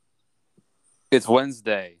It's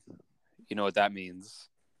Wednesday. You know what that means.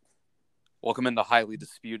 Welcome into Highly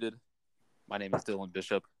Disputed. My name is Dylan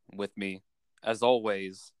Bishop. With me, as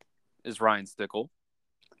always, is Ryan Stickle.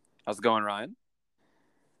 How's it going, Ryan?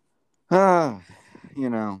 Ah, you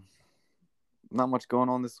know, not much going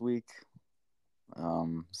on this week.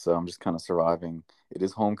 So I'm just kind of surviving. It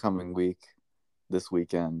is homecoming week this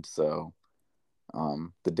weekend, so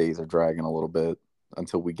the days are dragging a little bit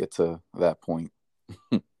until we get to that point.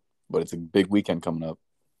 But it's a big weekend coming up.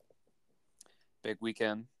 Big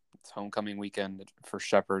weekend. It's homecoming weekend for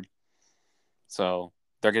Shepherd. So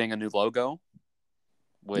they're getting a new logo,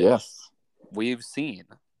 which Yes, we've seen.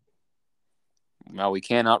 Now we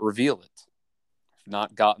cannot reveal it.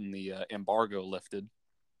 Not gotten the embargo lifted.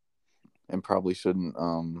 and probably shouldn't.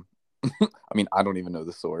 I mean, I don't even know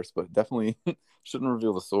the source, but definitely shouldn't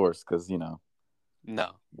reveal the source because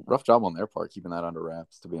No. rough job on their part keeping that under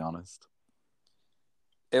wraps. To be honest,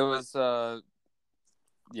 It was, I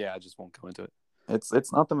just won't go into it.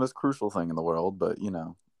 it's not the most crucial thing in the world, but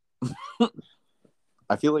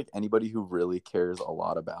I feel like anybody who really cares a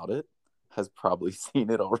lot about it has probably seen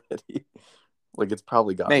it already. Like it's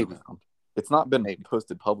probably gotten Maybe. around. It's not been Maybe.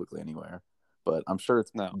 posted publicly anywhere, but I'm sure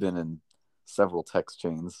it's No. been in several text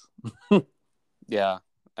chains. Yeah.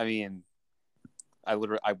 I mean, I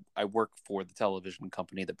work for the television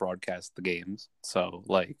company that broadcasts the games. So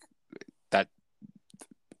like that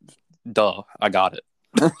I got it.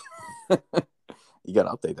 You got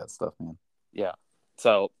to update that stuff, man. Yeah.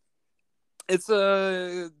 So it's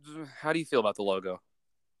how do you feel about the logo?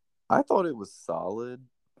 I thought it was solid.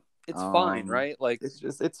 It's fine, right? Like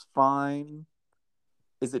It's fine.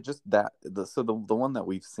 Is it just that the one that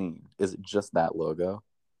we've seen, is it just that logo?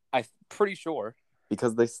 I'm pretty sure.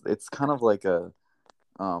 Because it's kind of like a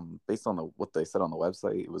based on what they said on the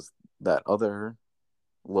website, it was that other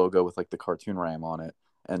logo with like the cartoon ram on it,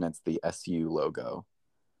 and it's the SU logo.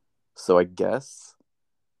 So I guess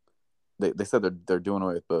they said they're doing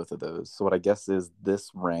away with both of those. So what I guess is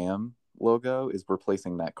this ram logo is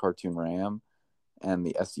replacing that cartoon ram, and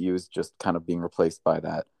the SU is just kind of being replaced by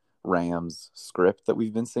that Rams script that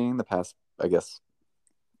we've been seeing the past, I guess,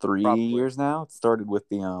 3 years now. It started with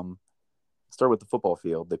the football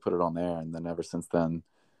field. They put it on there, and then ever since then,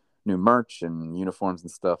 new merch and uniforms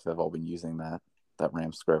and stuff have all been using that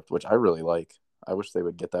Ram script, which I really like. I wish they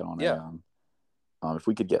would get that on Yeah. if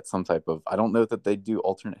we could get some type of. I don't know that they do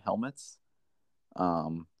alternate helmets,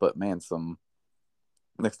 but man, some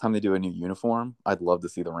next time they do a new uniform, I'd love to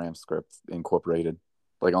see the Ram script incorporated,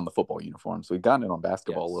 like on the football uniforms. We've gotten it on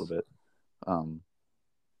basketball a little bit,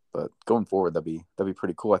 but going forward, that'd be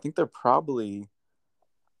pretty cool. I think they're probably.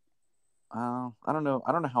 I don't know.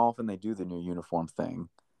 I don't know how often they do the new uniform thing.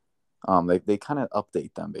 They kind of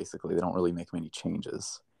update them basically. They don't really make many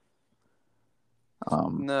changes.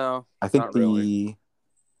 No, I think not really.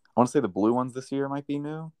 I want to say the blue ones this year might be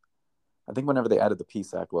new. I think whenever they added the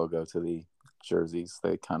PSAC logo to the jerseys,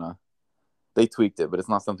 they tweaked it, but it's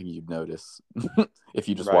not something you'd notice if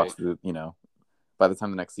you just watch Right. by the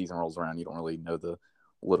time the next season rolls around, you don't really know the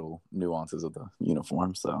little nuances of the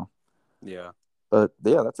uniform. So, Yeah. but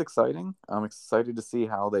yeah, that's exciting. I'm excited to see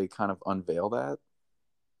how they kind of unveil that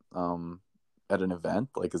at an event.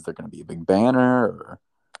 Like, is there going to be a big banner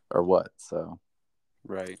or what? So,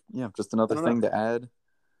 Right. yeah, just I another don't know. thing to add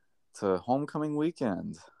to homecoming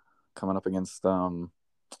weekend coming up against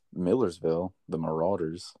Millersville, the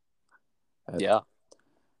Marauders. Yeah.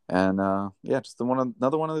 And yeah, just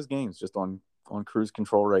another one of those games, just on cruise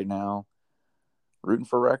control right now, rooting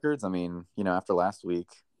for records. I mean, after last week,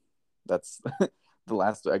 that's the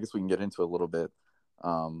last. I guess we can get into a little bit.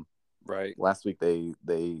 Right. Last week they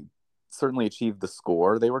certainly achieved the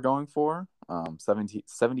score they were going for,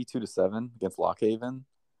 72-7 against Lock Haven.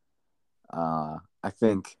 I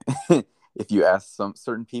think if you ask some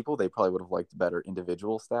certain people, they probably would have liked better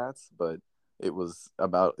individual stats, but it was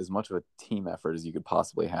about as much of a team effort as you could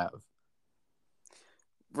possibly have.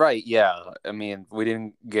 Right. Yeah. I mean, we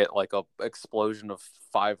didn't get like a explosion of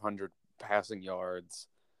 500 passing yards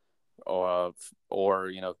or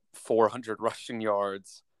 400 rushing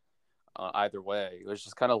yards either way. It was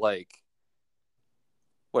just kind of like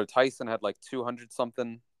what Tyson had like 200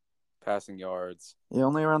 something passing yards. Yeah,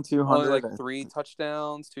 only around Only 200, like two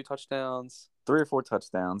touchdowns, 3 or 4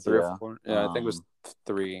 touchdowns. three or Yeah. four. Yeah, I think it was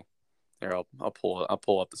three. Here, I'll pull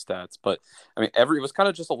up the stats. But I mean, it was kind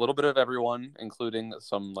of just a little bit of everyone, including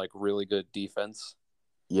some like really good defense.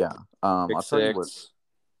 Yeah. Pick I'll tell you six.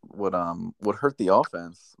 what hurt the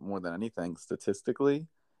offense more than anything statistically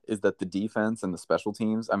is that the defense and the special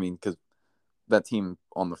teams, I mean, because that team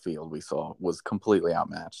on the field we saw was completely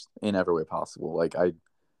outmatched in every way possible. Like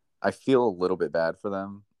I feel a little bit bad for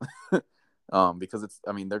them. Because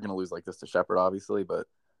I mean, they're going to lose like this to Shepherd, obviously, but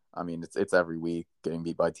I mean, it's every week getting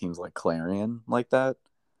beat by teams like Clarion like that.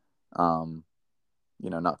 Um,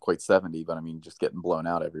 not quite 70, but I mean, just getting blown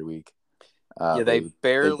out every week. Yeah, they They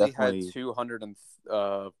barely had definitely 200 and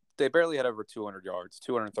they barely had over 200 yards,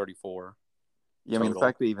 234 Yeah, I mean, the total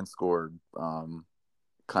fact they even scored kind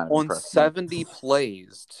of on impressed me. 70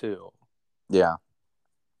 plays too. Yeah,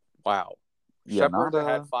 Wow. yeah, Shepard not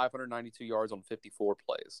had 592 yards on 54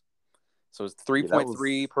 plays. So it's that was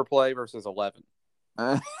 3.3 per play versus 11.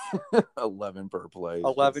 11 per play is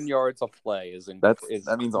 11 just yards a play is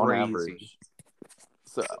that means on crazy. average.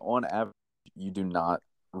 So on average, you do not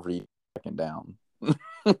reach second down.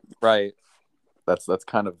 Right. That's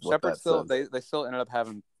kind of what Shepard that still says. they still ended up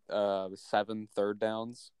having 7 third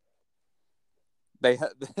downs. They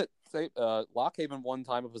had Lockhaven won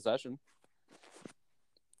time of possession.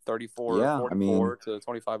 34-44 Yeah, I mean, to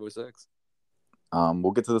 25-06.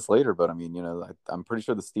 we'll get to this later, but I mean, I'm pretty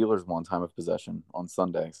sure the Steelers won time of possession on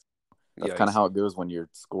Sundays. That's kind of how it goes when you're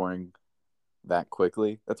scoring that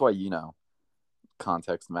quickly. That's why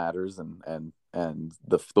context matters and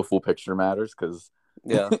the full picture matters, because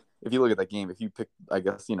if you look at that game, if you pick, I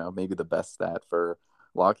guess, maybe the best stat for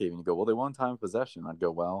Lockhaven, you go, well, they won time of possession. I'd go,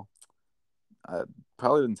 well,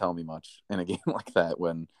 probably didn't tell me much in a game like that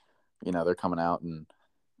when they're coming out and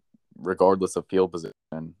regardless of field position,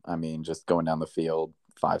 I mean, just going down the field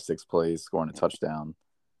 5-6 plays, scoring a touchdown.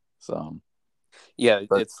 So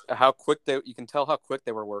it's how quick you can tell how quick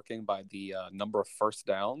they were working by the number of first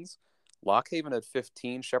downs. Lockhaven had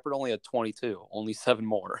 15. Shepherd only had 22, only 7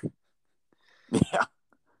 more.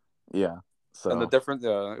 Yeah. So and the difference,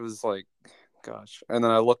 it was like, gosh. And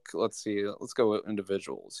then let's see, let's go with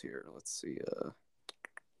individuals here. Let's see.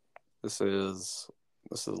 This is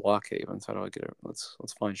Lockhaven. How do I get it? Let's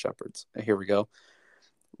find Shepherd's. Here we go.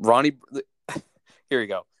 Here we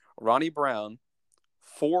go. Ronnie Brown,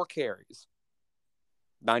 4 carries,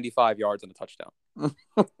 95 yards and a touchdown.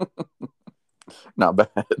 Not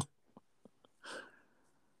bad.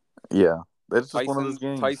 Yeah, it's just one of those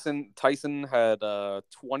games. Tyson had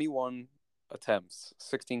 21 attempts,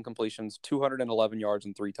 16 completions, 211 yards,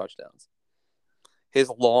 and 3 touchdowns. His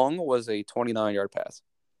long was a 29-yard pass.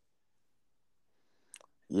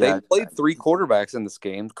 Yeah, they played 3 quarterbacks in this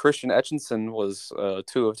game. Christian Etchinson was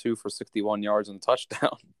 2 of 2 for 61 yards and a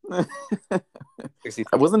touchdown.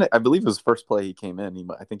 Wasn't it? I believe it was first play he came in.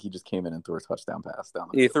 I think he just came in and threw a touchdown pass down.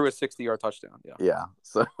 He threw a 60-yard touchdown. Yeah. Yeah.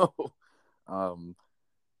 So,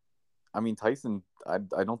 I mean, Tyson. I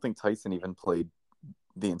don't think Tyson even played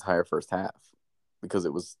the entire first half because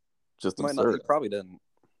it was just absurd. He probably didn't.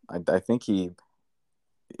 I think he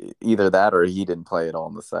either that or he didn't play at all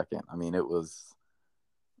in the second. I mean, there was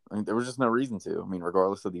just no reason to. I mean,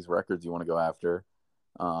 regardless of these records you want to go after,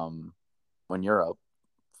 when you're up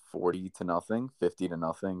 40-0, 50-0,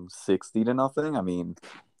 60-0, I mean,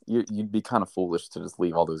 you'd be kind of foolish to just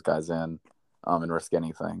leave all those guys in and risk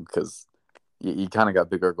anything because you kind of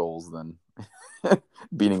got bigger goals than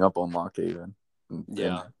beating up on Lockhaven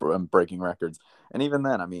and breaking records. And even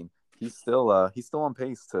then, I mean, he's still on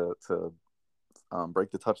pace to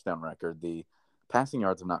break the touchdown record. The passing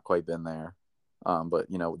yards have not quite been there. But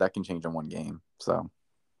that can change in one game. So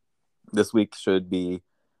this week should be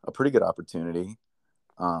a pretty good opportunity.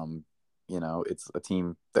 It's a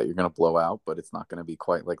team that you're going to blow out, but it's not going to be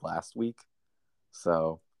quite like last week.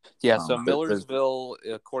 So so Millersville,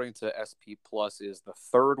 according to SP Plus, is the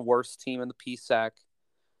 3rd worst team in the PSAC,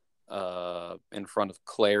 in front of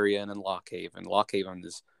Clarion and Lockhaven. Lockhaven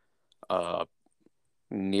is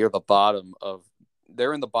near the bottom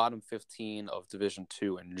they're in the bottom 15 of Division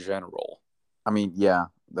 2 in general. I mean, yeah,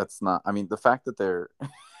 that's not. I mean, the fact that they're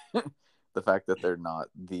not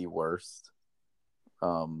the worst,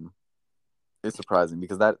 is surprising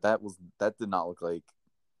because that did not look like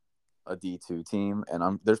a D2 team,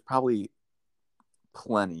 and there's probably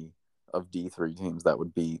plenty of D3 teams that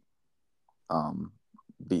would beat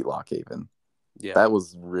Lockhaven. Yeah, that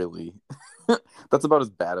was really that's about as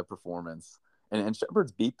bad a performance, and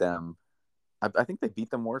Shepherd's beat them. I think they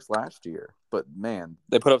beat them worse last year, but man,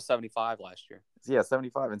 they put up 75 last year. Yeah,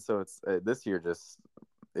 75, and so it's this year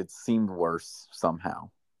it seemed worse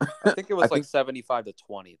somehow. I think it was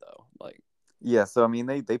 75-20 though. Yeah, so I mean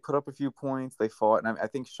they put up a few points, they fought, and I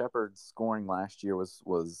think Shepherd's scoring last year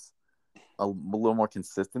was a little more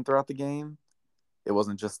consistent throughout the game. It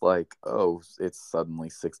wasn't just like, oh, it's suddenly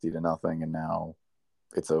 60-0 and now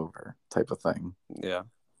it's over type of thing. Yeah.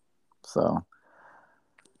 So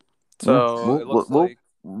it looks like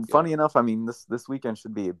funny enough, I mean this weekend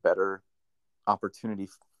should be a better opportunity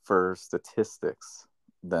for statistics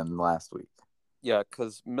than last week. Yeah,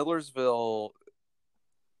 because Millersville,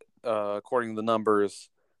 according to the numbers,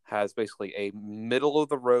 has basically a middle of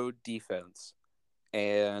the road defense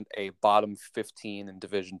and a bottom 15 in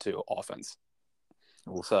Division II offense.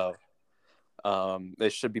 Oof. So there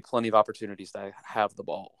should be plenty of opportunities to have the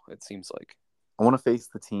ball, it seems like. I want to face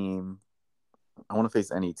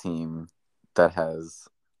any team that has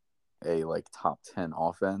a like top 10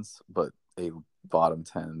 offense, but a bottom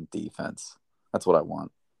 10 defense. That's what I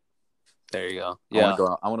want. There you go. Yeah.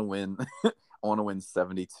 I want to win. I want to win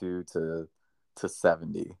 72 to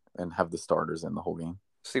 70 and have the starters in the whole game.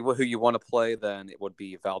 See who you want to play then. It would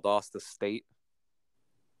be Valdosta State.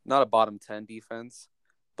 Not a bottom 10 defense,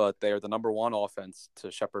 but they're the number 1 offense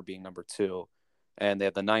to Shepherd being number 2. And they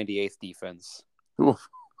have the 98th defense.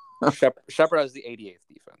 Shepherd has the 88th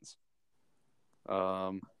defense.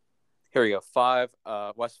 Here we go. 5.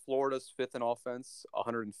 West Florida's 5th in offense,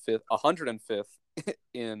 105th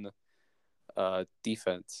in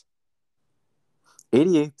defense.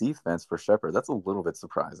 88th defense for Shepherd. That's a little bit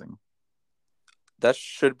surprising. That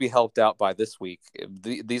should be helped out by this week.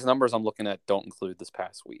 These numbers I'm looking at don't include this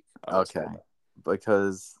past week. Okay.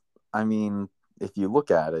 Because, I mean, if you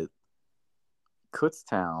look at it,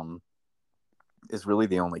 Kutztown is really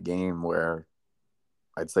the only game where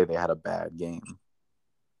I'd say they had a bad game.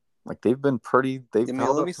 Like, they've been pretty. Let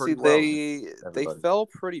me see. They fell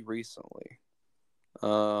pretty recently.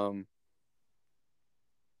 Let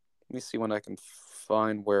me see when I can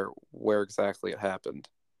find where exactly it happened.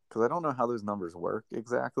 Because I don't know how those numbers work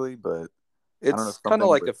exactly, but it's kind of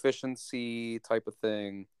like efficiency type of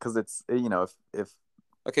thing. Because it's, if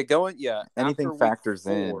okay, anything factors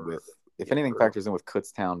in with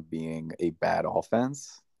Kutztown being a bad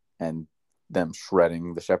offense and them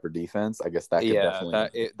shredding the Shepherd defense, I guess that could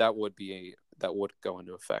definitely that would go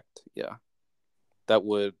into effect. Yeah, that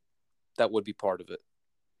would be part of it.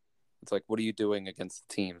 It's like, what are you doing against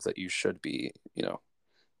the teams that you should be,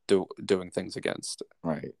 doing things against?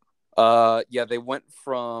 Right. They went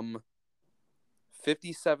from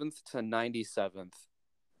 57th to 97th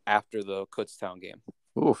after the Kutztown game.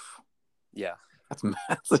 Oof. Yeah. That's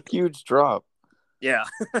a huge drop. Yeah.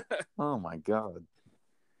 Oh my God.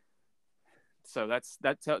 So that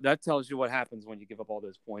tells you what happens when you give up all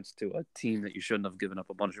those points to a team that you shouldn't have given up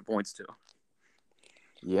a bunch of points to.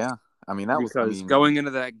 Yeah. I mean, going into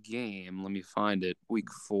that game, let me find it. Week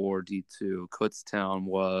 4, D2, Kutztown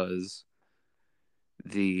was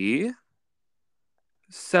the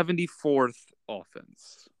 74th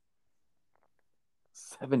offense.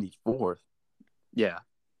 74th? Yeah.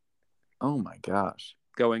 Oh my gosh.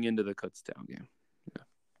 Going into the Kutztown game. Yeah.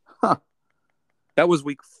 Huh. That was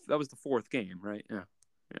the 4th game, right? Yeah.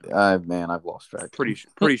 Man, I've lost track. Pretty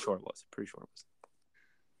sure it was.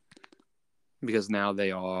 Because now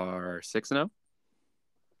they are 6-0.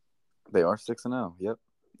 They are 6-0. Yep.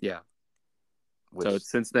 Yeah. So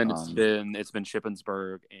since then it's been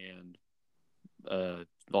Shippensburg and the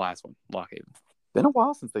last one, Lock Haven. Been a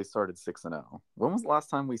while since they started 6-0. When was the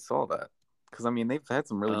last time we saw that? Because I mean, they've had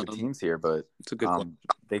some really good teams here, but it's a good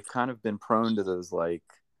they've kind of been prone to those like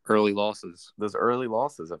early losses. Those early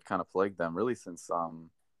losses have kind of plagued them really since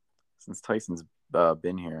Tyson's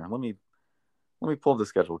been here. Let me pull up the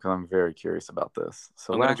schedule because I'm very curious about this.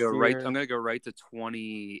 So I'm gonna go right to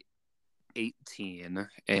 2018,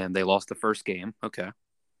 and they lost the first game. Okay.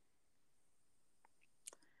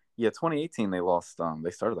 Yeah, 2018 they lost. They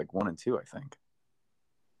started like 1-2, I think.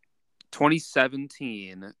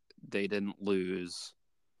 2017 they didn't lose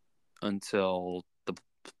until the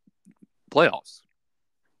playoffs.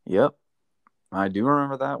 Yep, I do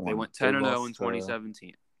remember that one. They went 10-0 in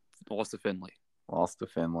 2017. Lost to Finley.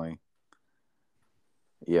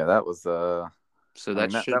 Yeah, that was So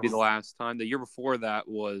that should be the last time. The year before that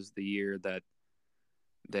was the year that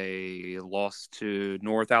they lost to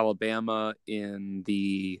North Alabama in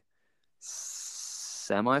the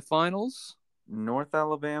semifinals. North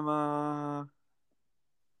Alabama.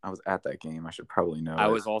 I was at that game. I should probably know. I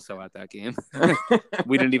was also at that game.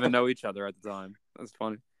 We didn't even know each other at the time. That's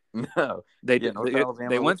funny. No, they did.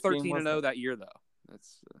 They went 13-0 that year, though.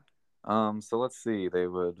 That's. So let's see. They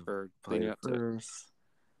would play first.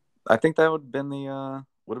 I think that would have been the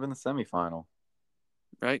semifinal,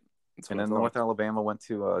 right? And then North Alabama went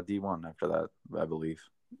to D1 after that, I believe.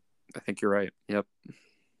 I think you're right. Yep.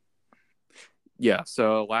 Yeah.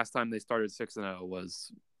 So last time they started 6-0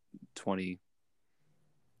 was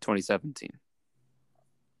 2017.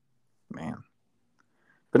 Man,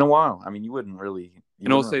 been a while. I mean, you wouldn't really.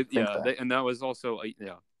 And also, and that was also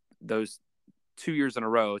those 2 years in a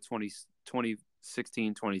row,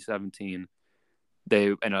 2016, 2017. They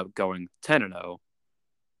ended up going 10-0,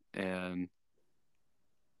 and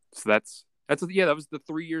so that's That was the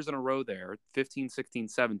 3 years in a row there, 15, 16,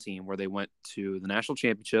 17, where they went to the national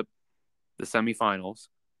championship, the semifinals,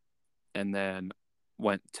 and then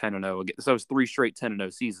went 10-0 again. So it was 3 straight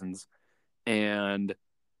 10-0 seasons. And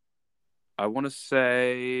I want to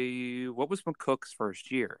say, what was McCook's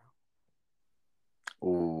first year?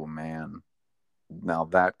 Oh man, now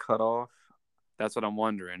that cutoff. That's what I'm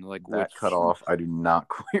wondering. Like that which cutoff, I do not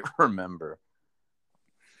quite remember.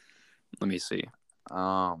 Let me see.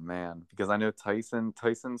 Oh man, because I know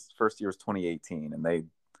Tyson's first year was 2018, and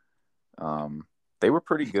they were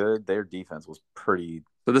pretty good. Their defense was pretty.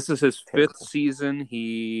 So this is his terrible. 5th season.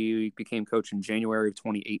 He became coach in January of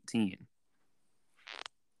 2018.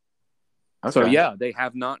 Okay. So yeah, they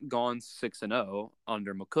have not gone 6-0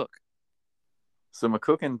 under McCook. So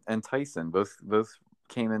McCook and Tyson both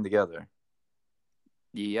came in together.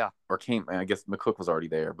 Yeah. Or I guess McCook was already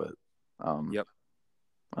there, but yep.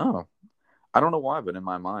 Oh. I don't know why, but in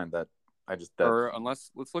my mind let's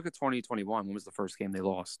look at 2021. When was the first game they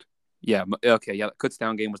lost? Yeah, okay, yeah, that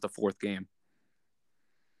Kutztown game was the 4th game.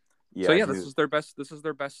 Yeah, so yeah, this is their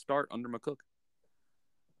best start under McCook.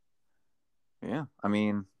 Yeah, I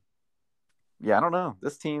mean, yeah, I don't know.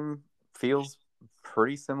 This team feels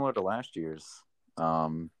pretty similar to last year's.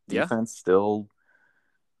 Defense still,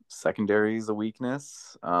 secondary's a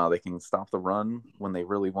weakness. They can stop the run when they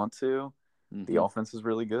really want to. Mm-hmm. The offense is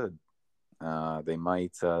really good. They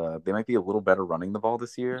might be a little better running the ball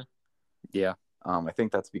this year. Yeah. I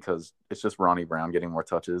think that's because it's just Ronnie Brown getting more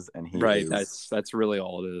touches, and that's really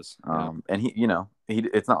all it is. And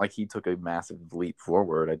it's not like he took a massive leap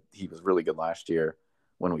forward. He was really good last year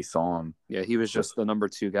when we saw him. Yeah, he was just the number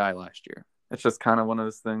 2 guy last year. It's just kind of one of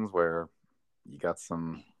those things where you got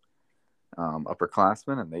some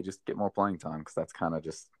upperclassmen, and they just get more playing time because that's kind of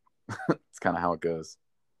just it's kind of how it goes.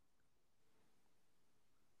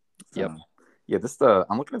 Yep. Yeah,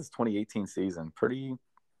 I'm looking at this 2018 season.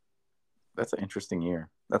 That's an interesting year.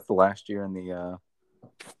 That's the last year in the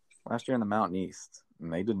Mountain East,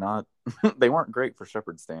 and they did not. They weren't great for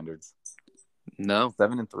Shepherd standards. No,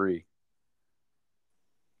 7-3.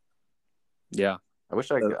 Yeah, I wish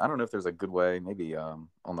I don't know if there's a good way, maybe on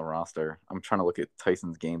the roster. I'm trying to look at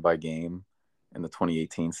Tyson's game by game in the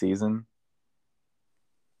 2018 season.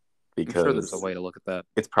 Because I'm sure there's a way to look at that.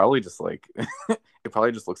 It's probably just like it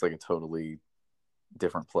probably just looks like a totally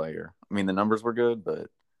different player. I mean, the numbers were good, but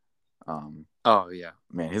oh yeah,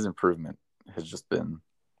 man, his improvement has just been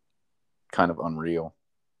kind of unreal.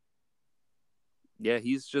 Yeah,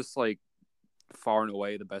 he's just like far and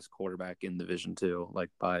away the best quarterback in Division II, like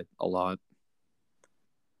by a lot.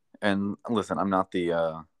 And listen, I'm not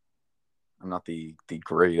the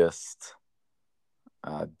greatest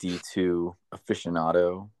D2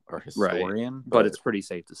 aficionado or historian, right. But it's pretty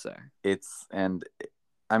safe to say.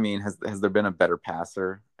 I mean, has there been a better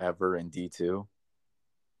passer ever in D2?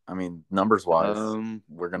 I mean, numbers wise,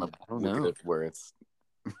 we're gonna look at it where it's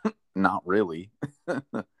not really. I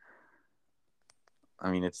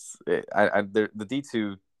mean, the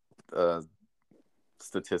D2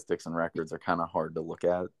 statistics and records are kind of hard to look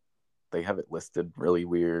at. They have it listed really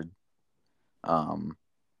weird. But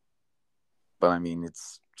I mean,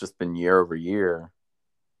 it's just been year over year.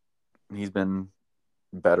 He's been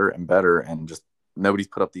better and better, and just nobody's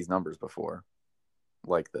put up these numbers before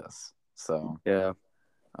like this. So yeah,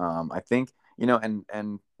 I think,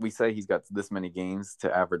 and we say he's got this many games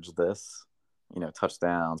to average this,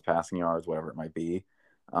 touchdowns, passing yards, whatever it might be.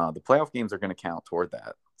 The playoff games are going to count toward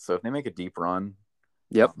that. So if they make a deep run,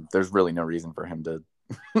 there's really no reason for him to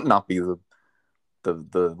not be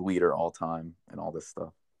the leader all time and all this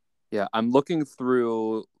stuff. Yeah, I'm looking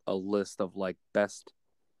through a list of like best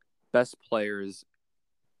players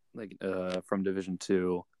like from Division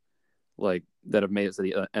II, like that have made it to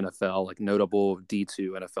the NFL, like notable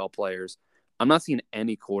D2 NFL players. I'm not seeing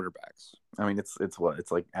any quarterbacks. I mean, it's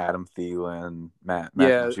like Adam Thielen, Matt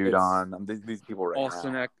Judon, these people right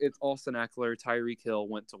now. It's Austin Eckler. Tyreek Hill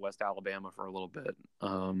went to West Alabama for a little bit.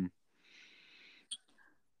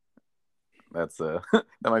 That's that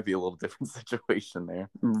might be a little different situation there,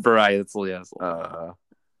 right? It's but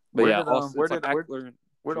where did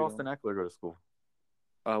Austin Eckler go to school?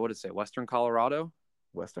 What did it say? Western Colorado.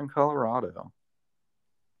 Western Colorado,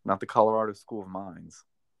 not the Colorado School of Mines.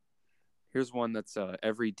 Here's one that's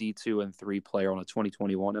every D2 and 3 player on a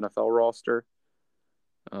 2021 NFL roster.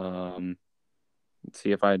 Let's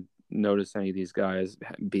see if I notice any of these guys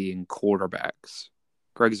being quarterbacks.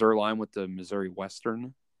 Greg Zuerlein with the Missouri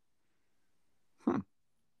Western.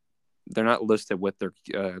 They're not listed with their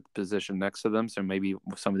position next to them, so maybe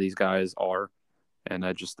some of these guys are, and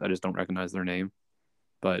I just don't recognize their name.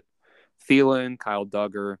 But Thielen, Kyle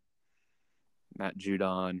Duggar, Matt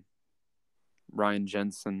Judon, Ryan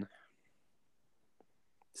Jensen,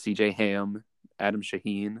 C.J. Ham, Adam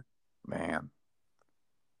Shaheen, Man.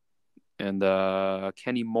 and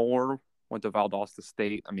Kenny Moore went to Valdosta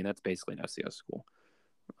State. I mean, that's basically an FCS school.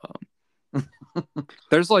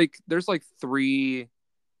 There's like three.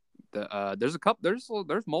 There's a couple. There's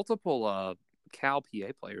multiple Cal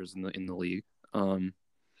PA players in the league.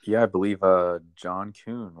 Yeah, I believe John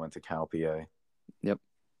Kuhn went to Cal PA. Yep.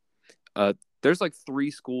 There's like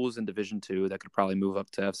three schools in Division II that could probably move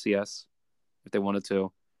up to FCS if they wanted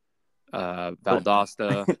to.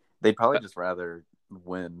 Valdosta. They'd probably just rather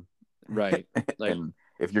win. Right. Like, and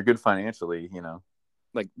if you're good financially,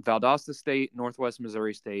 like Valdosta State, Northwest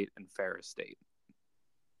Missouri State, and Ferris State.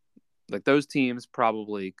 Like those teams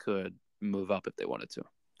probably could move up if they wanted to.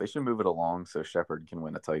 They should move it along so Shepherd can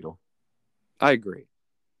win a title. I agree.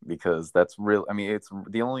 Because that's real. I mean, it's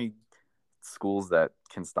the only schools that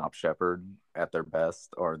can stop Shepherd at their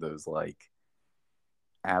best are those like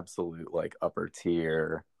absolute like upper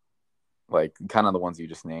tier, like kind of the ones you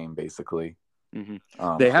just named, basically.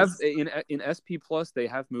 Mm-hmm. They have in SP Plus. They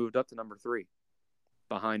have moved up to number 3,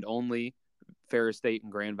 behind only Ferris State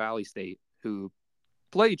and Grand Valley State, who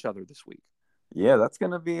play each other this week. Yeah, that's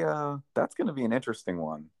gonna be an interesting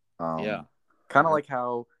one. Yeah, kind of like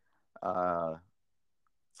how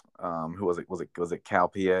who was it? Was it Cal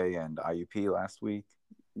PA and IUP last week?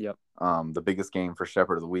 Yep. The biggest game for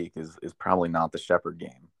Shepherd of the week is probably not the Shepherd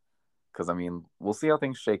game, because I mean we'll see how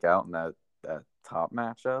things shake out in that top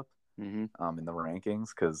matchup in the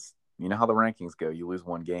rankings, because you know how the rankings go. You lose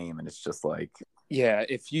one game and it's just like, yeah,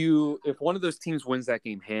 if one of those teams wins that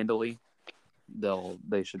game handily,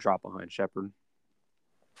 they should drop behind Shepherd.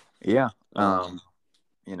 Yeah.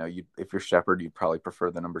 If you're Shepherd, you'd probably prefer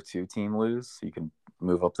the number 2 team lose, so you can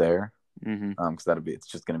move up there. Because it's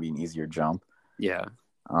just going to be an easier jump. Yeah.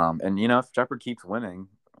 And if Shepherd keeps winning,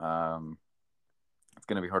 it's going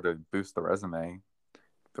to be hard to boost the resume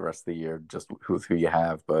the rest of the year just with who you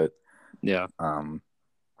have. But yeah,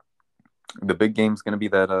 the big game's going to be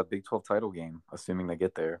that Big 12 title game, assuming they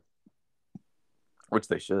get there, which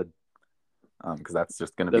they should, because that's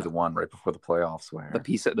just going to be the one right before the playoffs, where the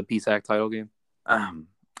PSAC title game.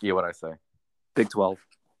 Yeah, what'd I say? Big 12.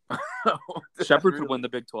 Shepherd could win the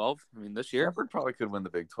Big 12. I mean, this year Shepherd probably could win the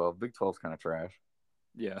Big 12. Big 12's kind of trash.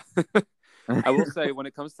 Yeah. I will say, when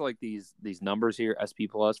it comes to like these numbers here, SP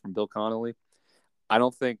Plus from Bill Connolly, I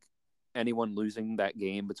don't think anyone losing that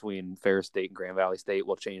game between Ferris State and Grand Valley State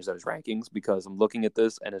will change those rankings, because I'm looking at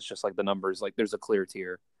this and it's just like the numbers, like there's a clear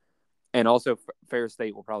tier. And also Ferris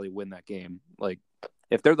State will probably win that game. Like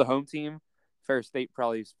if they're the home team, Ferris State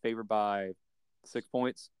probably is favored by 6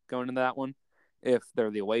 points going into that one. If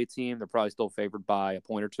they're the away team, they're probably still favored by a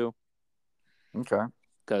point or two. Okay.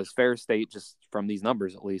 Because Ferris State, just from these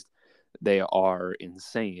numbers at least, they are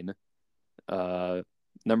insane.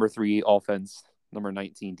 Number 3 offense, number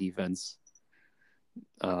 19 defense.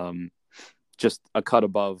 Just a cut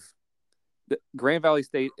above. Grand Valley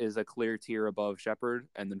State is a clear tier above Shepherd,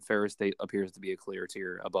 and then Ferris State appears to be a clear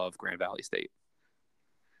tier above Grand Valley State.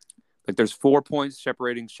 Like there's 4 points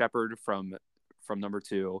separating Shepherd from number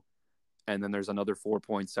 2, and then there's another 4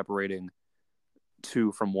 points separating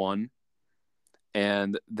 2 from 1.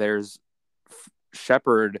 And there's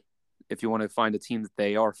Shepherd, if you want to find a team that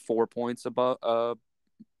they are 4 points above,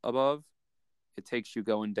 it takes you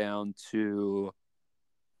going down to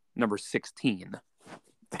number 16.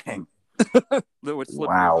 Dang.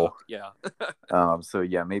 Wow. Yeah. So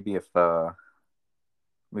yeah, maybe if Ferris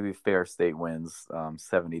State wins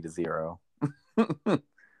 70-0.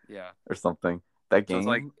 Yeah. Or something. That game. So it's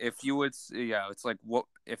like if you would, yeah, it's like what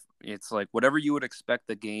if it's like whatever you would expect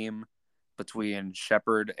the game between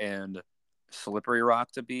Shepherd and Slippery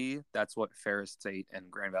Rock to be, that's what Ferris State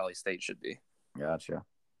and Grand Valley State should be. Gotcha.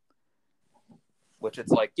 Which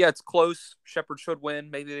it's like, yeah, it's close. Shepherd should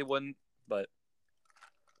win. Maybe they wouldn't, but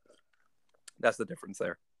that's the difference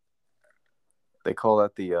there. They call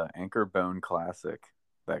that the Anchor Bone Classic,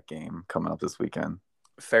 that game coming up this weekend.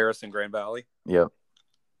 Ferris and Grand Valley? Yep.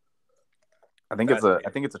 I think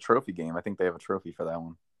it's a trophy game. I think they have a trophy for that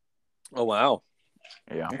one. Oh wow.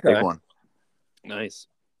 Yeah, okay. Big one. Nice.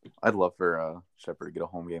 I'd love for Shepherd to get a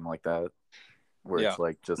home game like that, where it's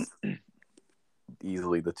like just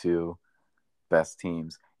easily the 2 best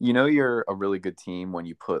teams. You're a really good team when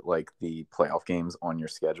you put like the playoff games on your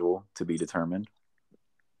schedule to be determined.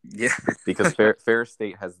 Yeah. Because Ferris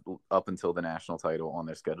State has up until the national title on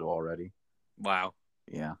their schedule already. Wow.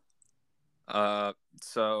 Yeah.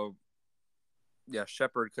 So yeah,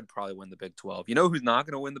 Shepherd could probably win the Big 12. You know who's not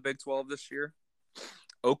going to win the Big 12 this year?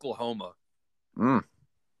 Oklahoma.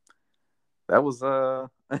 That was I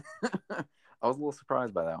was a little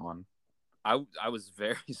surprised by that one. I was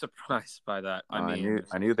very surprised by that. I mean,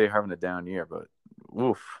 I knew they were having a down year, but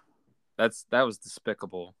oof. that was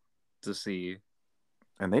despicable to see.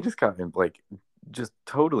 And they just got like just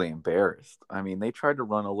totally embarrassed. I mean, they tried to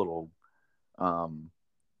run a little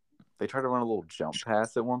jump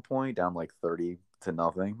pass at one point down like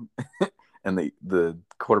 30-0. And the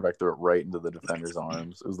quarterback threw it right into the defender's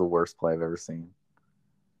arms. It was the worst play I've ever seen.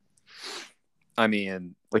 I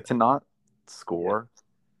mean, like to not score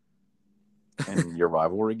in your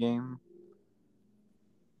rivalry game.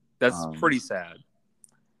 That's pretty sad.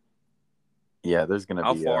 Yeah, there's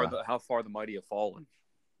gonna be how far the mighty have fallen.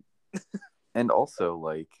 And also,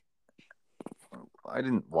 like, I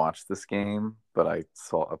didn't watch this game, but I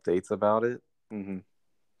saw updates about it. Mm-hmm.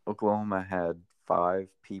 Oklahoma had 5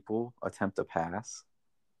 people attempt a pass.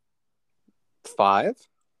 5?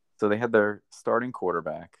 So they had their starting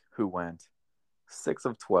quarterback who went 6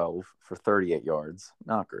 of 12 for 38 yards.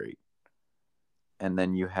 Not great. And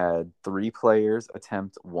then you had 3 players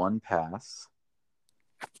attempt 1 pass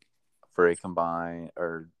for a combined,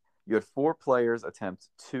 or you had 4 players attempt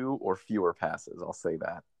 2 or fewer passes. I'll say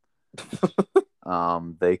that.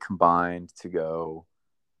 They combined to go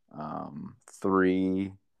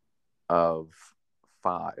 3 of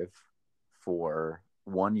 5 for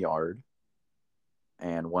 1 yard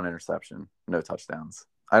and 1 interception. No touchdowns.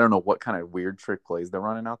 I don't know what kind of weird trick plays they're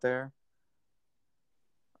running out there,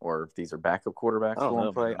 or if these are backup quarterbacks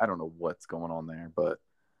going play. I don't know what's going on there, but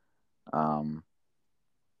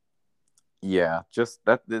yeah, just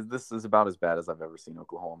that. This is about as bad as I've ever seen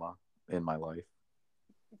Oklahoma in my life.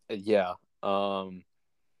 Yeah. I'm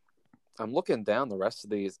looking down the rest of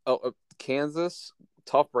these. Kansas,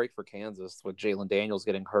 tough break for Kansas with Jalen Daniels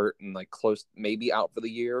getting hurt and like close, maybe out for the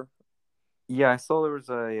year. Yeah, I saw there was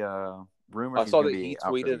a rumor. I saw that he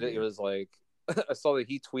tweeted it. It was like I saw that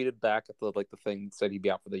he tweeted back at the thing that said he'd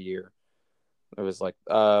be out for the year. It was like,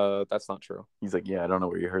 that's not true. He's like, yeah, I don't know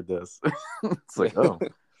where you heard this. It's like,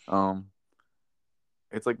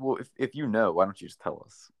 it's like, well, if you know, why don't you just tell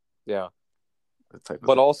us? Yeah.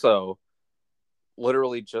 But also,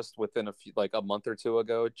 literally just within a month or two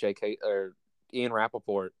ago, Ian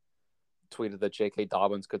Rappaport tweeted that J.K.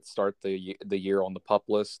 Dobbins could start the year on the PUP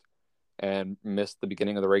list and missed the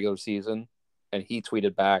beginning of the regular season. And he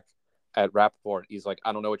tweeted back at Rappaport, he's like,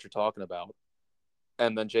 I don't know what you're talking about.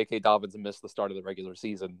 And then J.K. Dobbins missed the start of the regular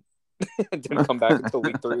season and didn't come back until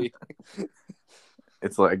week 3.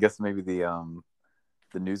 It's like, I guess maybe the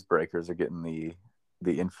newsbreakers are getting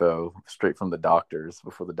the info straight from the doctors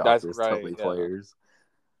before the doctors tell the players.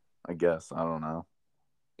 I guess. I don't know.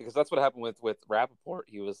 Because that's what happened with Rappaport.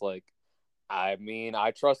 He was like, I mean,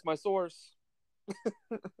 I trust my source.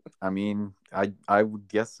 I mean, I would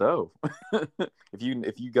guess so.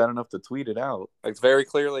 if you got enough to tweet it out. It's very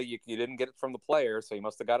clearly you didn't get it from the player, so you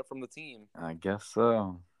must have got it from the team. I guess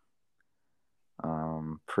so.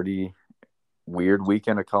 Pretty weird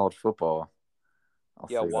weekend of college football.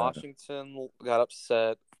 Washington got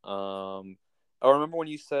upset. I remember when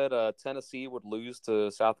you said Tennessee would lose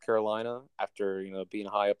to South Carolina after being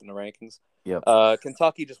high up in the rankings. Yep.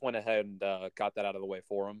 Kentucky just went ahead and got that out of the way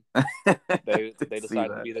for them. They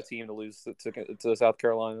decided to be the team to lose to South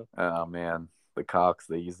Carolina. Oh man, the Cox,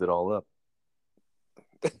 they used it all up.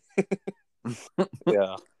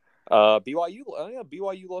 Yeah. BYU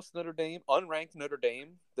lost to Notre Dame, unranked Notre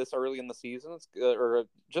Dame this early in the season, or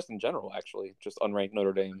just in general, actually, just unranked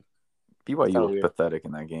Notre Dame. BYU was pathetic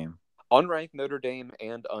in that game. Unranked Notre Dame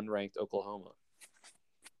and unranked Oklahoma.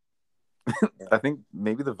 I think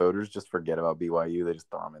maybe the voters just forget about BYU. They just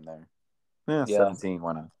throw them in there. Yeah. 17.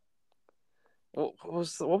 Why not? What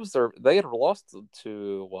was their? They had lost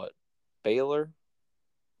to what? Baylor.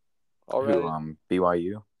 Already. Who,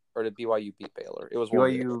 BYU. Or did BYU beat Baylor? It was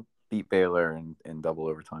BYU beat Baylor in double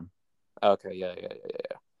overtime. Okay, yeah.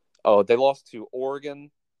 Oh, they lost to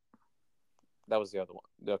Oregon. That was the other one.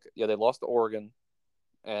 Okay, yeah, they lost to Oregon,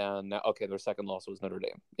 and now, their second loss was Notre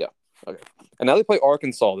Dame. Yeah, okay, and now they play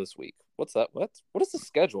Arkansas this week. What's that? What is the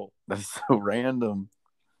schedule? That's so random.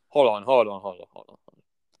 Hold on.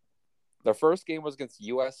 Their first game was against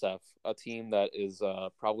USF, a team that is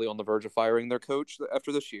probably on the verge of firing their coach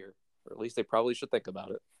after this year, or at least they probably should think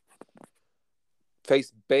about it.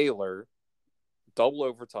 Face Baylor, double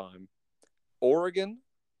overtime, Oregon,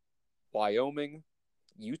 Wyoming,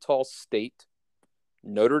 Utah State,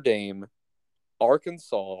 Notre Dame,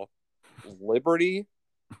 Arkansas, Liberty,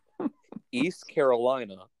 East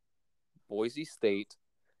Carolina, Boise State,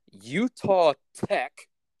 Utah Tech,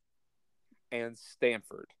 and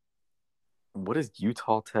Stanford. What is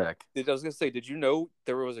Utah Tech? I was going to say, did you know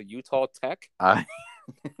there was a Utah Tech?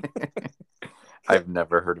 I've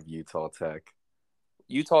never heard of Utah Tech.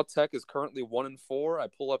 Utah Tech is currently 1-4. I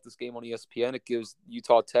pull up this game on ESPN. It gives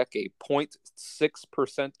Utah Tech a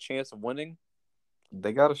 0.6% chance of winning.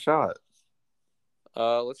 They got a shot.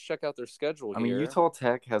 Let's check out their schedule I here. mean, Utah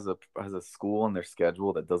Tech has a school in their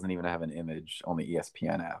schedule that doesn't even have an image on the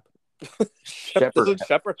ESPN app.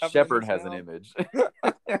 Shepherd has an image.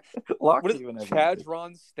 What is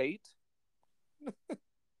Chadron State?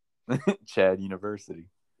 Chad University.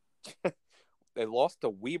 They lost to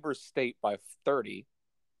Weber State by 30.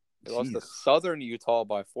 They lost to Southern Utah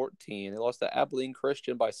by 14. They lost to Abilene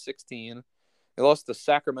Christian by 16. They lost to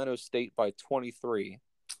Sacramento State by 23.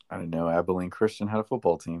 I didn't know Abilene Christian had a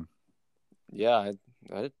football team. Yeah,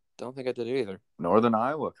 I don't think I did either. Northern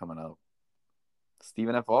Iowa coming up.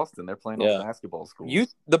 Stephen F. Austin, they're playing on basketball school.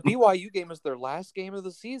 The BYU game is their last game of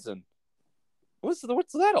the season. What's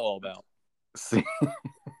that all about? See,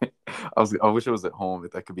 I wish it was at home.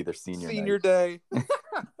 That could be their senior day.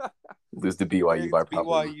 Lose to BYU by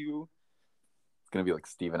probably. BYU. It's gonna be like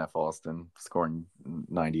Stephen F. Austin scoring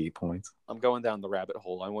 98 points. I'm going down the rabbit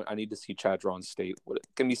hole. I need to see Chadron State.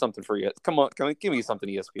 Give me something for you. Come on, give me something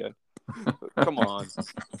ESPN. Come on.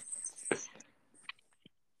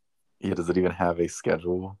 Yeah, does it even have a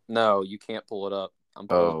schedule? No, you can't pull it up.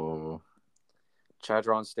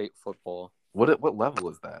 Chadron State football. What level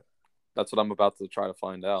is that? That's what I'm about to try to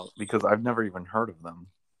find out. Because I've never even heard of them.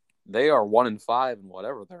 They are 1-5 in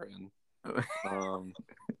whatever they're in.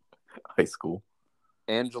 High school.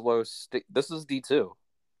 Angelo State. This is D2.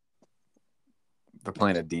 They're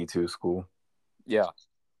playing a D2 school. Yeah.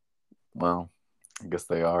 Well, I guess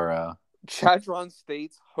they are. Chadron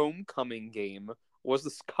State's homecoming game was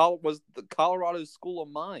the Colorado School of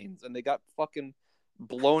Mines, and they got fucking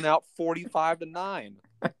blown out 45-9.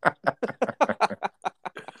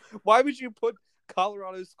 Why would you put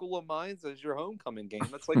Colorado School of Mines as your homecoming game?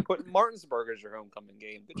 That's like putting Martinsburg as your homecoming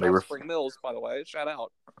game. Good job, Spring Mills, by the way. Shout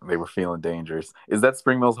out. They were feeling dangerous. Is that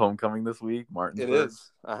Spring Mills homecoming this week, Martinsburg? It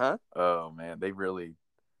is. Uh-huh. Oh, man. They really...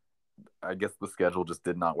 I guess the schedule just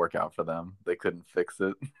did not work out for them. They couldn't fix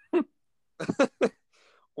it.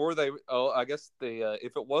 Or I guess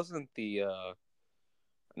if it wasn't no,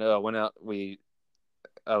 I went out,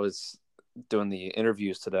 I was doing the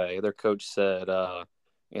interviews today. Their coach said,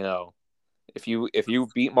 if you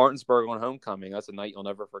beat Martinsburg on homecoming, that's a night you'll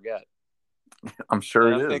never forget. I'm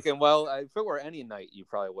sure it is. I'm thinking, well, if it were any night, you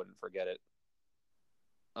probably wouldn't forget it.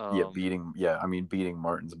 Beating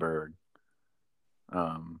Martinsburg.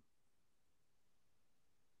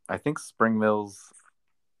 I think Spring Mills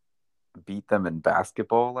beat them in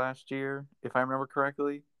basketball last year, if I remember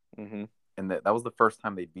correctly. Mm-hmm. And that was the first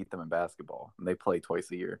time they beat them in basketball. And they play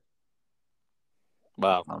twice a year.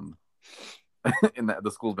 Wow. And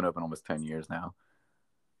the school's been open almost 10 years now.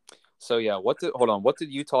 So yeah, what did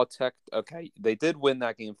Utah Tech? Okay, they did win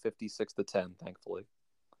that game 56-10, thankfully.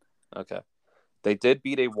 Okay, they did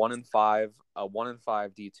beat a 1-5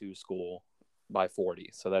 D2 school by 40.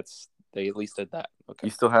 So they at least did that. Okay.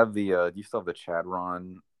 You still have the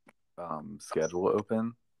Chadron schedule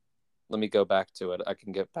open? Let me go back to it. I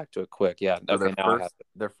can get back to it quick. Yeah. So okay.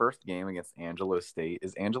 Their first game against Angelo State.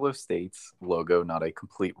 Is Angelo State's logo not a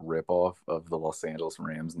complete ripoff of the Los Angeles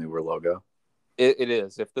Rams' newer logo? It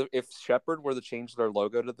is. If Shepherd were to change their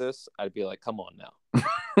logo to this, I'd be like, come on now.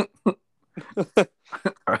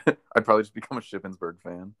 I'd probably just become a Shippensburg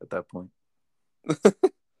fan at that point.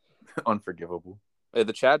 Unforgivable.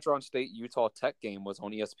 The Chadron State Utah Tech game was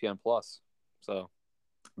on ESPN Plus. So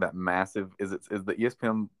that massive is the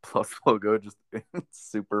ESPN Plus logo just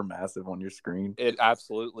super massive on your screen? It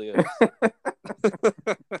absolutely is.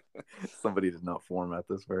 Somebody did not format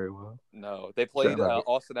this very well. No, they played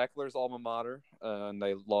Austin Eckler's alma mater, and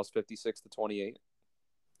they lost 56-28.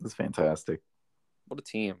 That's fantastic. What a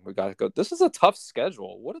team! We got to go. This is a tough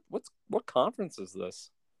schedule. What conference is this?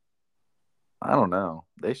 I don't know.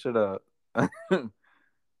 They should the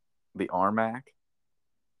RMAC.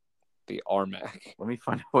 The RMAC. Let me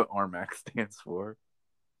find out what RMAC stands for.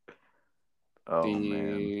 Oh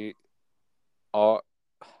man.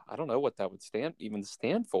 I don't know what that would stand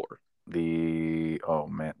for. The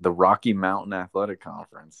Rocky Mountain Athletic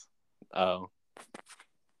Conference. Oh.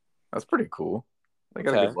 That's pretty cool. They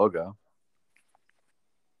got a good logo.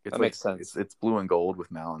 That makes sense. It's blue and gold with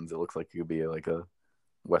mountains. It looks like it could be like a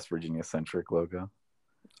West Virginia centric logo.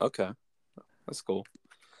 Okay. That's cool.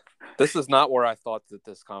 This is not where I thought that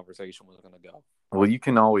this conversation was going to go. Well, you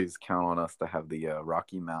can always count on us to have the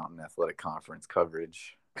Rocky Mountain Athletic Conference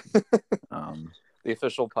coverage. The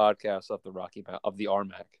official podcast of the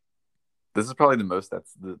RMAC. This is probably the most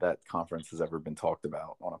that conference has ever been talked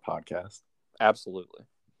about on a podcast. Absolutely.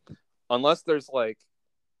 Unless there's like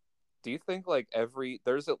Do you think like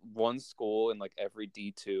there's one school in like every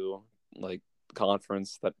D2 like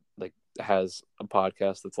conference that like has a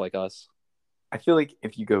podcast that's like us? I feel like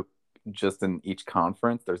if you go just in each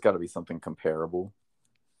conference, there's got to be something comparable.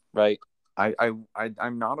 Right? I'm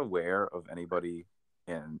not aware of anybody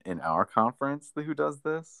in our conference who does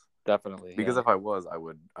this. Definitely. Because yeah. if I was, I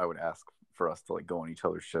would ask for us to like go on each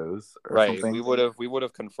other's shows or Right. something. We would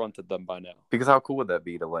have confronted them by now. Because how cool would that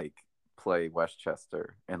be to like play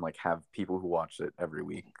Westchester and like have people who watch it every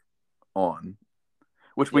week on,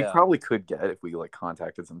 which we Yeah. probably could get if we like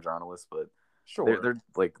contacted some journalists, but Sure. they're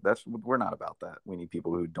like we're not about that. We need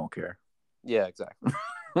people who don't care. Yeah, exactly.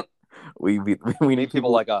 we need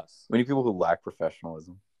people like us. We need people who lack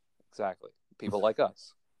professionalism. Exactly. People like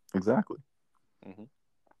us. Exactly. Mm-hmm.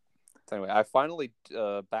 So anyway, I finally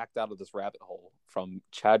backed out of this rabbit hole from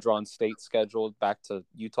Chadron State scheduled back to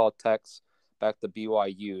Utah Tech's, back to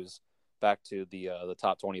BYU's, back to the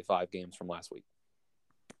top 25 games from last week.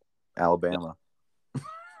 Alabama.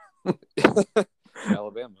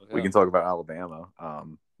 Alabama. Yeah. We can talk about Alabama.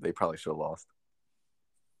 They probably should have lost.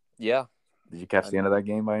 Yeah. Did you catch the end of that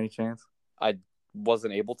game by any chance? I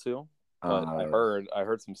wasn't able to, but I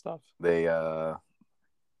heard some stuff. They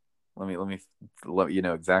let me you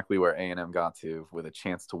know exactly where A&M got to with a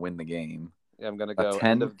chance to win the game. Yeah, I'm gonna go 10,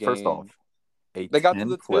 end of game. First off, they got to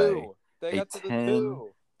the play, 2. They got to the 2.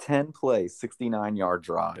 10 play, 69-yard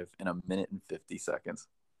drive in a minute and 50 seconds.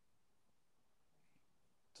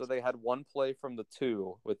 So they had one play from the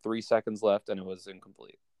 2 with 3 seconds left, and it was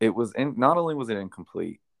incomplete. Not only was it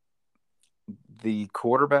incomplete, the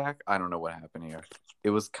quarterback, I don't know what happened here. He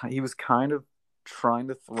was kind of trying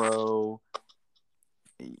to throw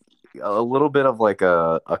a little bit of like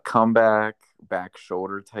a comeback back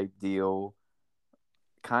shoulder type deal,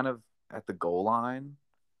 kind of at the goal line.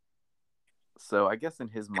 So I guess in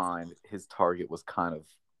his mind, his target was kind of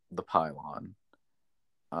the pylon.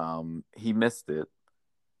 He missed it.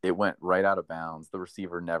 It went right out of bounds. The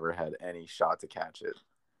receiver never had any shot to catch it.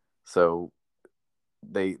 So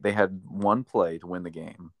they had one play to win the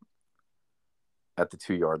game at the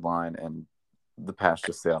 2-yard line, and the pass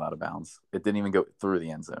just sailed out of bounds. It didn't even go through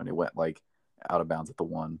the end zone. It went like out of bounds at the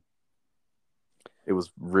 1. It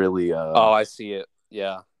was really oh, I see it.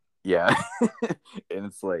 Yeah. Yeah. And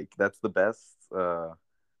it's like that's the best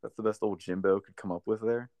old Jimbo could come up with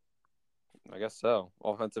there. I guess so.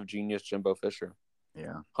 Offensive genius Jimbo Fisher.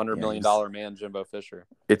 Yeah. $100 million man Jimbo Fisher.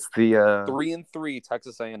 It's the 3-3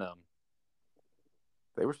 Texas A&M.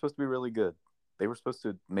 They were supposed to be really good. They were supposed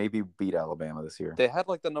to maybe beat Alabama this year. They had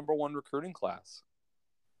like the number 1 recruiting class.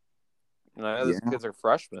 And I know these kids are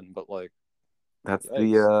freshmen, but like that's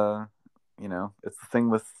yikes. It's the thing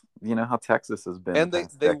with how Texas has been. And they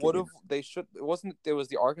would have it was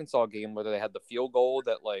the Arkansas game where they had the field goal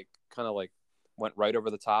that like kind of like went right over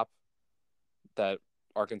the top that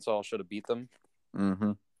Arkansas should have beat them.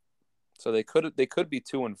 Mm-hmm. So they could be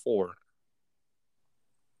 2-4.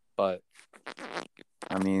 But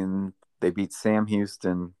I mean, they beat Sam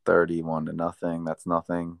Houston 31-0. That's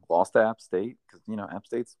nothing. Lost to App State because App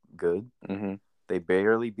State's good. Mm-hmm. They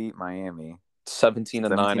barely beat Miami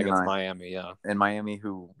 17-9 against Miami. Yeah, and Miami,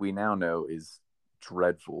 who we now know is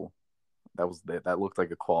dreadful. That looked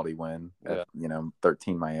like a quality win. Yeah.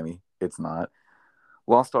 13 Miami. It's not.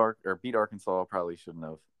 Beat Arkansas. Probably shouldn't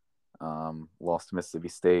have. Lost to Mississippi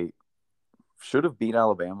State. Should have beat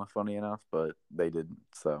Alabama, funny enough, but they didn't.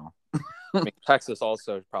 So, I mean, Texas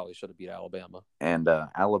also probably should have beat Alabama. And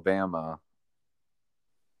Alabama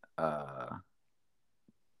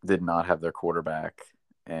did not have their quarterback,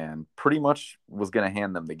 and pretty much was going to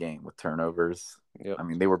hand them the game with turnovers. Yep. I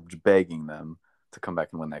mean, they were begging them to come back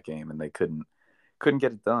and win that game, and they couldn't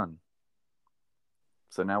get it done.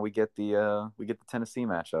 So now we get the Tennessee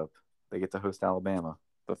matchup. They get to host Alabama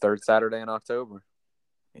the 3rd Saturday in October.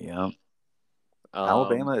 Yeah.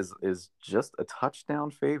 Alabama is just a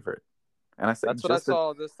touchdown favorite. And I say that's what I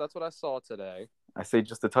saw that's what I saw today. I say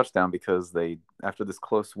just a touchdown because after this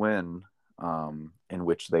close win, in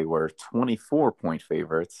which they were 24-point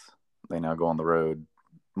favorites, they now go on the road.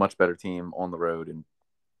 Much better team on the road, and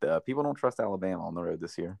people don't trust Alabama on the road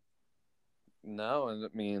this year. No, and I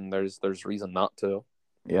mean there's reason not to.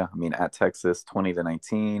 Yeah, I mean at Texas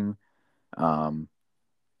 20-19,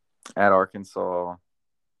 at Arkansas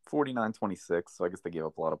 49-26, so I guess they gave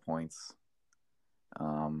up a lot of points.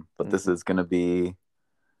 But this is going to be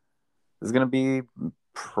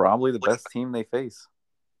probably the best team they face.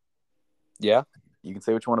 Yeah. You can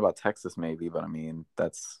say what you want about Texas maybe, but I mean,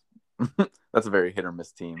 that's a very hit or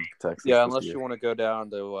miss team, Texas. Yeah, unless you want to go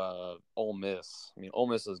down to Ole Miss. I mean, Ole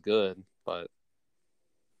Miss is good, but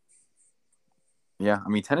yeah, I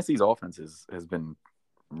mean, Tennessee's offense has been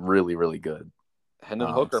really, really good. Hendon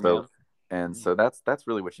Hooker, So man. and so that's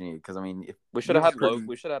really what you need, because I mean, if We should you have have had pretty,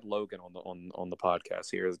 We should have had Logan on the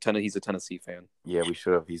podcast here. He's a Tennessee fan. yeah, we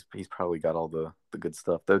should have. He's probably got all the good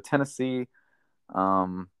stuff though. Tennessee,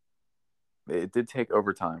 um, it did take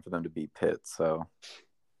overtime for them to beat Pitt, so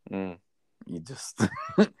you just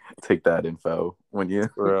take that info when you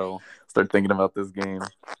Bro. start thinking about this game.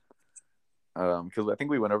 Because I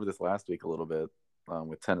think we went over this last week a little bit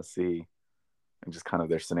with Tennessee and just kind of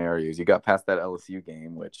their scenarios. You got past that LSU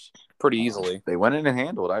game, which Pretty easily. they went in and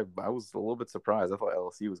handled. I was a little bit surprised. I thought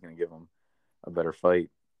LSU was going to give them a better fight,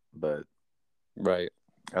 but right.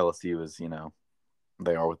 LSU is,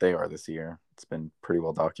 they are what they are this year. It's been pretty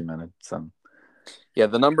well documented. So yeah,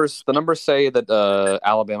 the numbers say that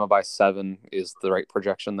Alabama by 7 is the right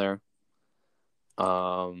projection there.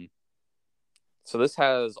 So this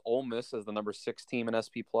has Ole Miss as the number 6 team in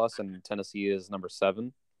SP Plus, and Tennessee is number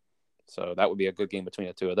 7. So that would be a good game between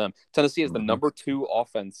the two of them. Tennessee is the number 2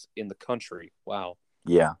 offense in the country. Wow.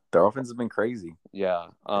 Yeah, their offense has been crazy. Yeah,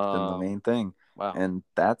 it's been the main thing. Wow, and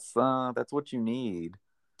that's what you need.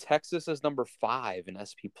 Texas is number 5 in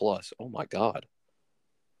SP Plus. Oh my God.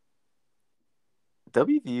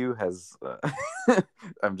 WVU has.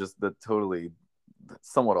 I'm just totally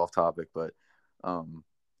somewhat off topic, but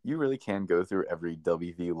you really can go through every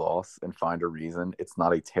WVU loss and find a reason it's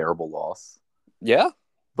not a terrible loss. Yeah,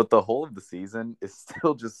 but the whole of the season is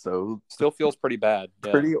still just still feels pretty bad.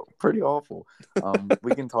 Yeah. Pretty awful.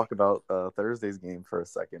 We can talk about Thursday's game for a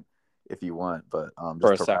second if you want, but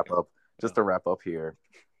just to wrap up here,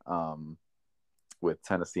 with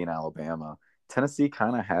Tennessee and Alabama. Tennessee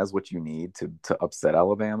kind of has what you need to upset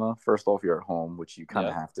Alabama. First off, you're at home, which you kind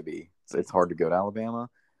of have to be. So it's hard to go to Alabama.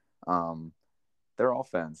 Their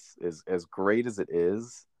offense is as great as it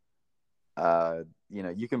is.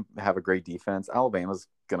 You can have a great defense. Alabama's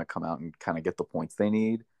going to come out and kind of get the points they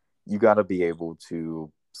need. You got to be able to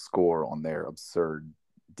score on their absurd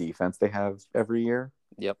defense they have every year.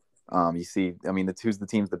 Yep. You see, I mean, who's the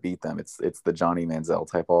teams that beat them? It's the Johnny Manziel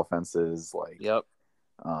type offenses. Like, yep.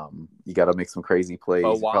 You got to make some crazy plays.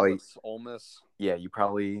 Bo Wallace, Ole Miss. Yeah, you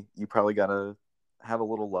probably got to have a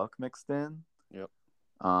little luck mixed in. Yep.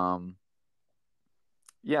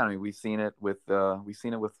 Yeah, I mean, we've seen it with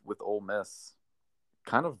Ole Miss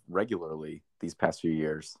kind of regularly these past few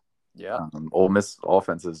years. Yeah. Ole Miss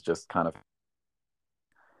offense is just kind of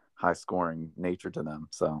high scoring nature to them.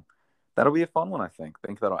 So that'll be a fun one, I think. I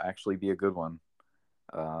think that'll actually be a good one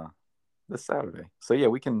this Saturday. So yeah,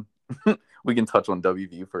 we can we can touch on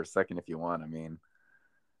WVU for a second if you want. I mean,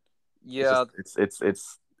 yeah,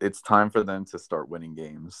 it's time for them to start winning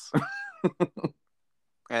games.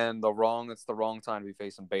 And it's the wrong time to be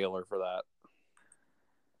facing Baylor for that.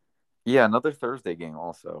 Yeah, another Thursday game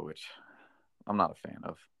also, which I'm not a fan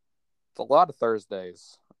of. It's a lot of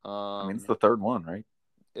Thursdays. I mean, it's the third one, right?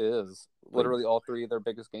 It is. Literally all 3 of their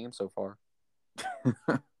biggest games so far.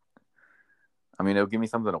 I mean, it'll give me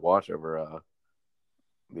something to watch over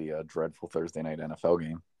the dreadful Thursday night NFL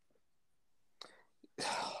game.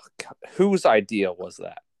 God, whose idea was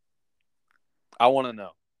that? I want to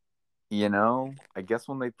know. I guess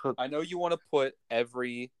when they put... I know you want to put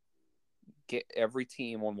every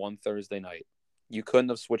team on one Thursday night. You couldn't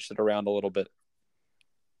have switched it around a little bit.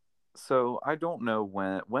 So I don't know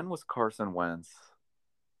when was Carson Wentz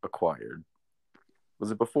acquired?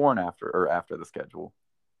 Was it before and after, or after the schedule?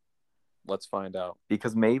 Let's find out.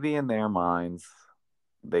 Because maybe in their minds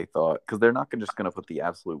they thought, because they're not just going to put the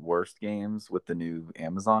absolute worst games with the new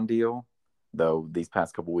Amazon deal, though these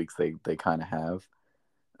past couple weeks they kind of have.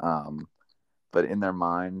 But in their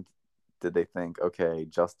mind, did they think, okay,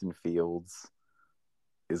 Justin Fields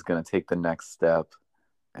is going to take the next step,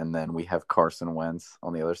 and then we have Carson Wentz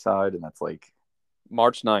on the other side, and that's like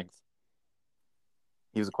March 9th.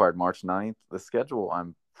 He was acquired March 9th. The schedule,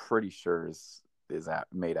 I'm pretty sure, is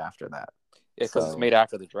made after that. Yeah, because it's made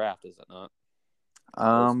after the draft, is it not?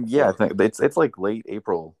 Yeah, I think it's like late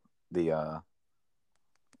April. Late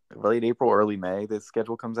April, early May, the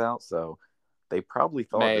schedule comes out. So they probably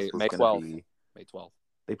thought this was going to be May 12th.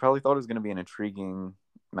 They probably thought it was going to be an intriguing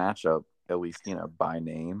matchup, at least by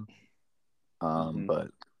name.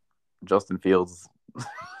 But Justin Fields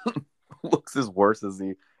looks as worse as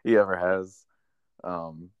he ever has.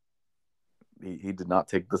 He did not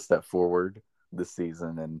take the step forward this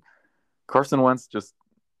season, and Carson Wentz just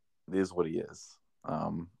is what he is.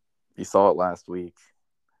 You saw it last week,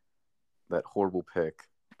 that horrible pick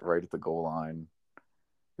right at the goal line.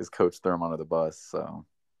 His coach threw him under the bus. So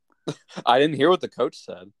I didn't hear what the coach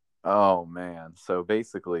said. Oh man! So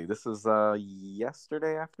basically, this is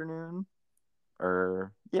yesterday afternoon,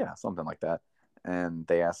 or something like that. And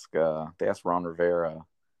they asked Ron Rivera,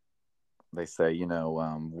 they say,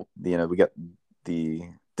 we got the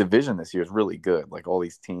division this year is really good. Like all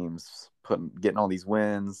these teams getting all these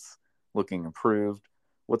wins, looking improved.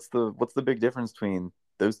 What's the big difference between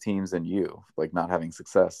those teams and you, like not having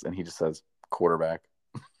success? And he just says quarterback.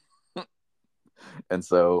 And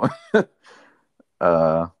so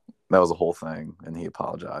that was a whole thing, and he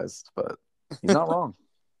apologized, but he's not wrong.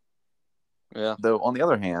 Yeah. Though on the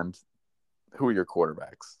other hand, who are your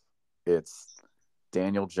quarterbacks? It's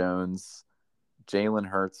Daniel Jones, Jalen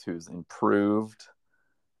Hurts, who's improved,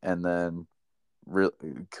 and then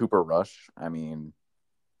Cooper Rush. I mean,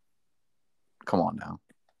 come on now.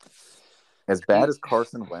 As bad as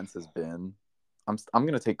Carson Wentz has been, I'm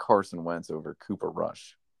going to take Carson Wentz over Cooper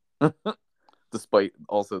Rush, despite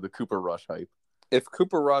also the Cooper Rush hype. If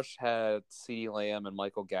Cooper Rush had CeeDee Lamb and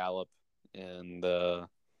Michael Gallup and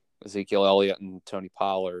Ezekiel Elliott and Tony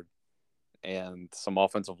Pollard and some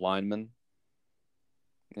offensive linemen,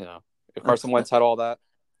 if Carson Wentz had all that,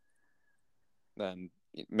 then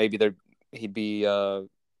maybe he'd be in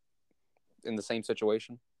the same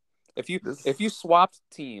situation. If you swapped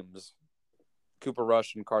teams, Cooper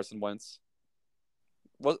Rush and Carson Wentz,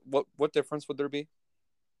 what difference would there be?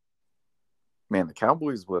 Man, the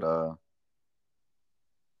Cowboys would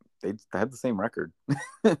they had the same record.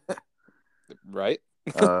 Right?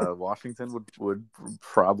 Washington would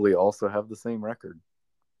probably also have the same record.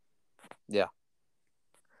 Yeah.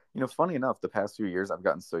 Funny enough, the past few years I've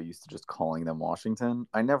gotten so used to just calling them Washington.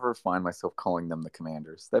 I never find myself calling them the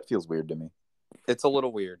Commanders. That feels weird to me. It's a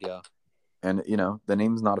little weird, yeah. And the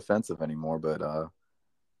name's not offensive anymore, but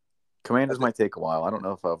Commanders might take a while. I don't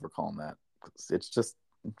know if I'll ever call them that. It's just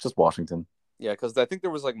Washington. Yeah, because I think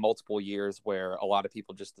there was like multiple years where a lot of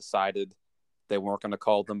people just decided they weren't going to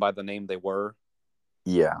call them by the name they were.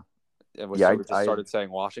 Yeah. I started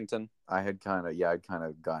saying Washington. I'd kind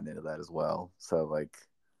of gotten into that as well. So like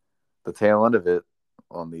the tail end of it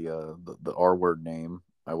on the R word name,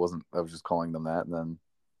 I was just calling them that, and then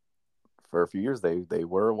for a few years they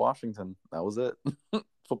were Washington. That was it.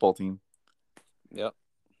 Football team. Yep.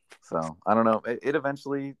 So I don't know. It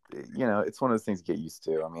eventually, it's one of those things you get used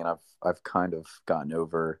to. I mean, I've kind of gotten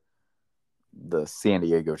over the San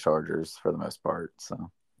Diego Chargers for the most part.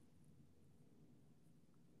 So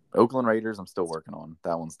Oakland Raiders, I'm still working on.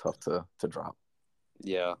 That one's tough to drop.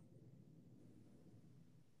 Yeah.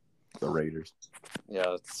 The Raiders.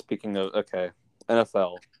 Yeah. Speaking of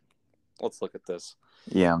NFL, let's look at this.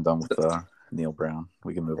 Yeah, I'm done with Neil Brown.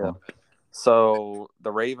 We can move on. So the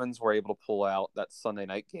Ravens were able to pull out that Sunday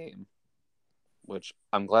night game, which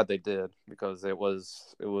I'm glad they did because it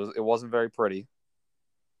wasn't very pretty.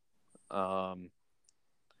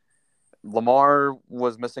 Lamar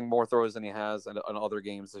was missing more throws than he has in other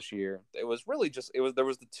games this year. It was really there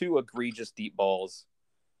was the two egregious deep balls,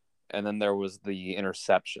 and then there was the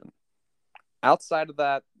interception. Outside of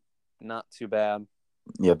that, not too bad.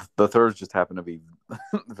 Yeah, the throws just happen to be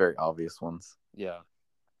very obvious ones. Yeah.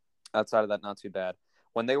 Outside of that, not too bad.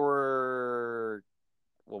 When they were,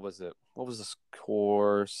 what was it? What was the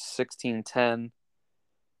score? 16-10.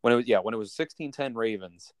 When it was 16-10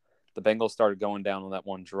 Ravens, the Bengals started going down on that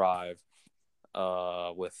one drive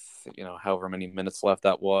with, however many minutes left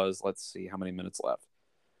that was. Let's see how many minutes left.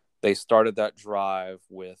 They started that drive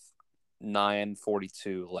with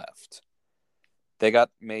 9:42 left. They got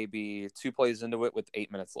maybe 2 plays into it with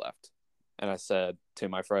 8 minutes left. And I said to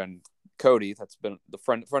my friend Cody, that's been the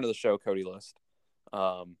friend of the show, Cody List.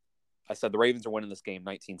 I said the Ravens are winning this game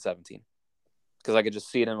 19-17 because I could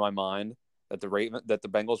just see it in my mind that the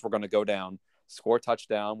Bengals were going to go down, score a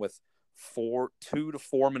touchdown with 2 to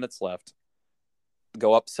 4 minutes left,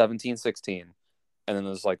 go up 17-16, and then it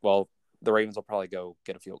was like, well, the Ravens will probably go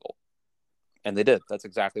get a field goal, and they did. That's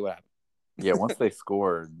exactly what happened. Yeah, once they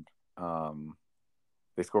scored, 2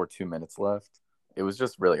 minutes left. It was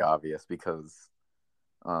just really obvious because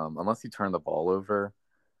unless you turn the ball over,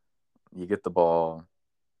 you get the ball,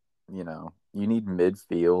 you need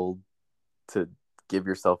midfield to give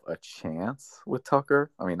yourself a chance with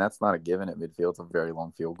Tucker. I mean, that's not a given at midfield. It's a very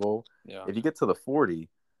long field goal. Yeah. If you get to the 40,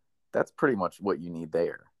 that's pretty much what you need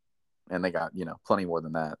there. And they got, plenty more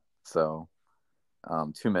than that. So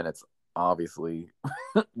 2 minutes, obviously,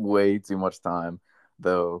 way too much time,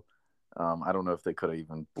 though. I don't know if they could have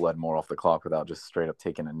even bled more off the clock without just straight up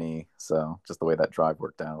taking a knee. So just the way that drive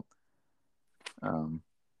worked out.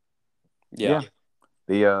 Yeah.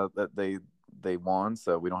 They won,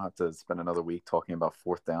 so we don't have to spend another week talking about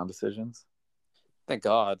fourth down decisions. Thank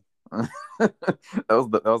God. that was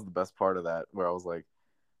the best part of that, where I was like,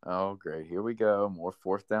 oh great, here we go, more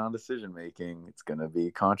fourth down decision making. It's gonna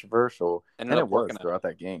be controversial, and it was throughout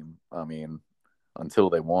that game. I mean, until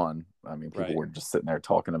they won. I mean, people Right. were just sitting there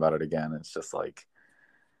talking about it again. It's just like,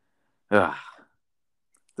 ugh.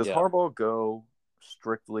 Does Yeah. Harbaugh go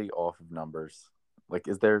strictly off of numbers? Like,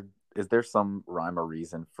 is there some rhyme or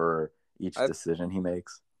reason for each I decision he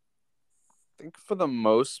makes? think for the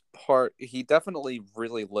most part, he definitely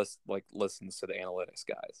really listens to the analytics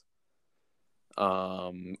guys.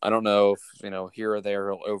 I don't know if here or there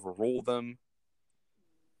he'll overrule them.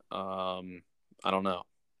 I don't know.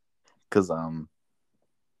 Because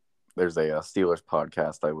there's a Steelers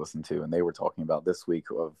podcast I listened to, and they were talking about this week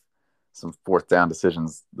of some fourth down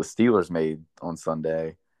decisions the Steelers made on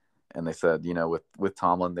Sunday, and they said, with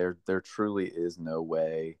Tomlin, there truly is no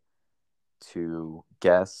way to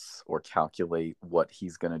guess or calculate what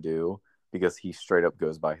he's going to do because he straight up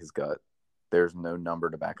goes by his gut. There's no number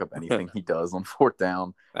to back up anything he does on fourth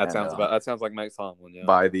down. That And sounds that sounds like Mike Tomlin. Yeah.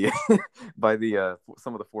 by the by the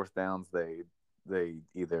some of the fourth downs, they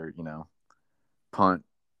either punt,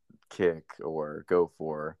 kick, or go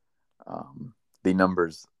for. The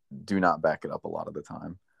numbers do not back it up a lot of the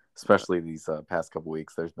time, especially these past couple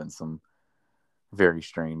weeks. There's been some very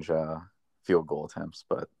strange field goal attempts,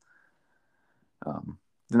 but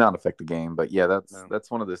did not affect the game. But yeah,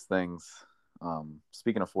 that's one of those things.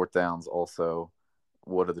 Speaking of fourth downs, also,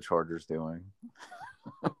 what are the Chargers doing?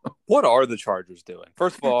 What are the Chargers doing?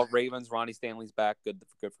 First of all, Ravens, Ronnie Stanley's back. Good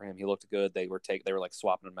for him. He looked good. They were like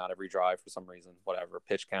swapping him out every drive for some reason. Whatever.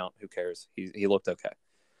 Pitch count, who cares? He looked okay.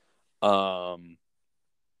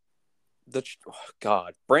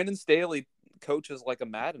 God, Brandon Staley coaches like a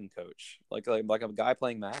Madden coach, like a guy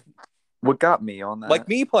playing Madden. What got me on that? Like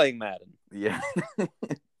me playing Madden. Yeah.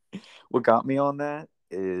 What got me on that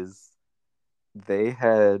is they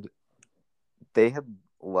had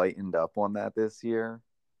lightened up on that this year.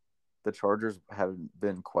 The Chargers haven't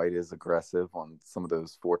been quite as aggressive on some of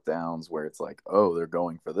those fourth downs where it's like, oh, they're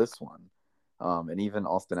going for this one. And even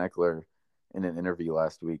Austin Eckler in an interview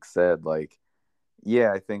last week said, like,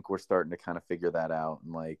 yeah, I think we're starting to kind of figure that out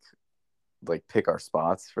and like pick our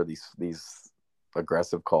spots for these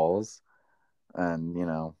aggressive calls. And,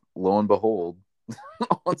 lo and behold,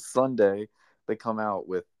 on Sunday, they come out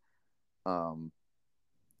with a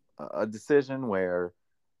decision where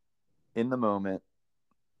in the moment,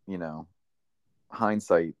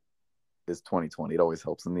 hindsight is 2020. It always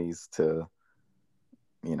helps in these to,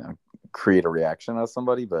 create a reaction out of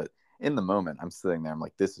somebody. But in the moment, I'm sitting there, I'm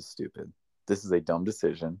like, this is stupid. This is a dumb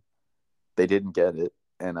decision. They didn't get it.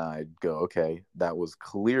 And I'd go, okay, that was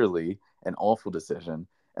clearly an awful decision.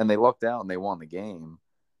 And they lucked out and they won the game.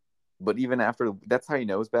 But even after, that's how you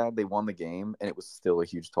know it's bad. They won the game, and it was still a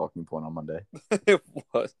huge talking point on Monday. It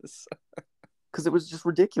was. Because it was just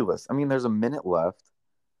ridiculous. I mean, there's a minute left.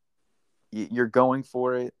 You're going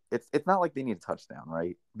for it. It's not like they need a touchdown, right?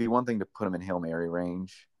 It'd be one thing to put them in Hail Mary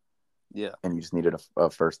range. Yeah. And you just needed a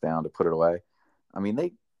first down to put it away. I mean,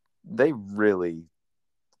 they really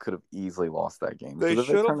could have easily lost that game. They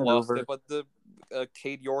should have lost it, but the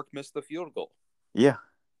Cade York missed the field goal. Yeah.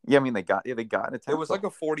 Yeah, I mean they got an attempt. It was like a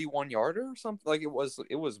 41-yarder or something. Like it was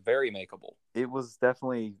very makeable. It was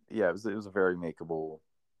definitely it was a very makeable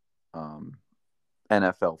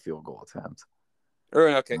NFL field goal attempt. Or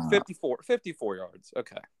okay, 54 yards.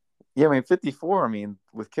 Okay. Yeah, I mean 54, I mean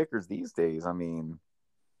with kickers these days, I mean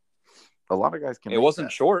a lot of guys can. It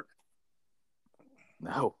wasn't short.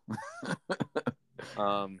 No.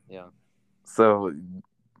 Yeah. So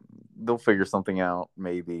they'll figure something out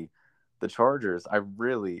maybe. The Chargers, I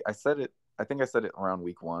said it, I think I said it around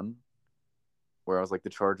week 1, where I was like,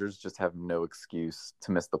 the Chargers just have no excuse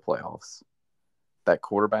to miss the playoffs. That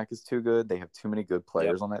quarterback is too good. They have too many good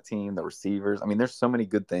players on that team. The receivers. I mean, there's so many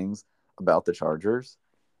good things about the Chargers.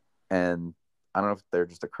 And I don't know if they're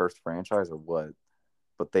just a cursed franchise or what,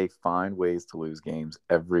 but they find ways to lose games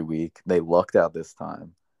every week. They lucked out this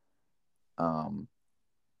time. So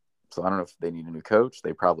I don't know if they need a new coach.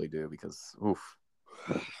 They probably do because, oof.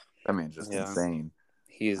 I mean, just insane.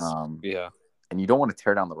 He's And you don't want to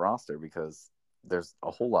tear down the roster because there's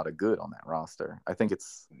a whole lot of good on that roster. I think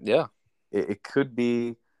it could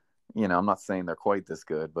be, I'm not saying they're quite this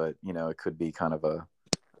good, but it could be kind of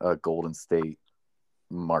a Golden State,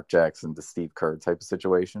 Mark Jackson to Steve Kerr type of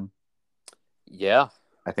situation. Yeah,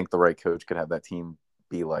 I think the right coach could have that team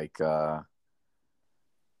be like, not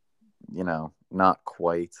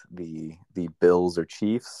quite the Bills or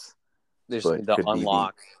Chiefs. But the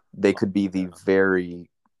unlock. They could be the very,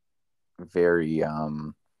 very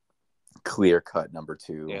clear-cut number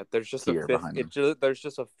 2. Yeah, there's just a fifth. There's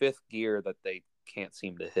just a fifth gear that they can't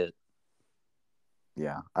seem to hit.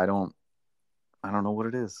 Yeah, I don't know what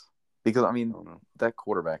it is because I mean that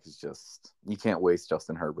quarterback is just, you can't waste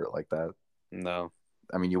Justin Herbert like that. No,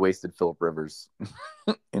 I mean, you wasted Philip Rivers'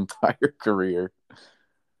 entire career.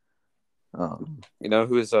 You know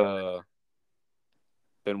who's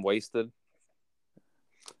been wasted?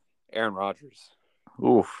 Aaron Rodgers.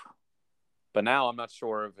 Oof. But now I'm not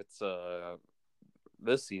sure if it's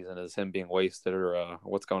this season is him being wasted or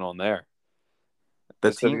what's going on there.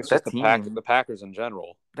 The Packers in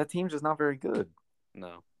general. That team's just not very good.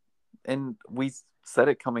 No. And we said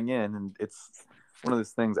it coming in, and it's one of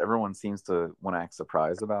those things everyone seems to want to act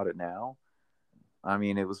surprised about it now. I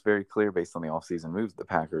mean, it was very clear based on the offseason moves the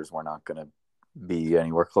Packers were not going to be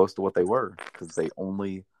anywhere close to what they were because they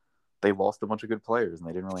lost a bunch of good players and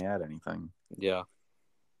they didn't really add anything. Yeah.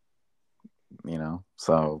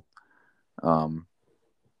 So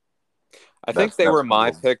I think they were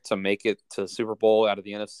my pick to make it to Super Bowl out of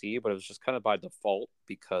the NFC, but it was just kind of by default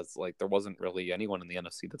because there wasn't really anyone in the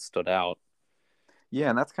NFC that stood out. Yeah,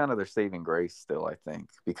 and that's kind of their saving grace still, I think,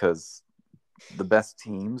 because the best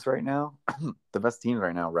teams right now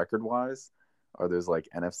record-wise are those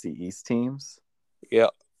NFC East teams. Yeah.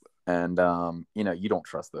 And you don't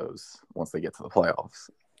trust those once they get to the playoffs.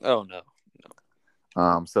 Oh no.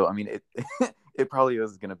 So I mean it probably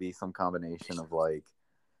is going to be some combination of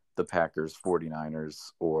the Packers,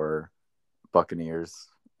 49ers, or Buccaneers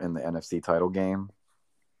in the NFC title game.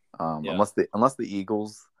 Unless the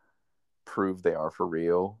Eagles prove they are for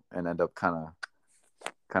real and end up kind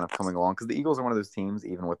of coming along, because the Eagles are one of those teams,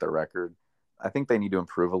 even with their record, I think they need to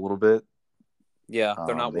improve a little bit. Yeah,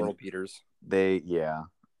 they're not world beaters. Yeah,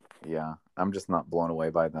 I'm just not blown away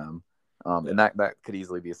by them. And that could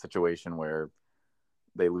easily be a situation where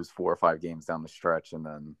they lose 4 or 5 games down the stretch and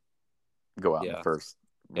then go out in the first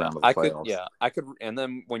round of the playoffs. I could. And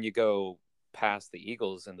then when you go past the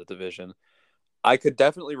Eagles in the division, I could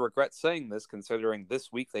definitely regret saying this considering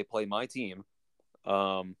this week they play my team.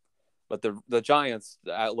 But the Giants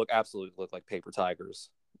absolutely look like paper tigers.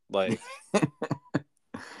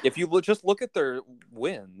 If you just look at their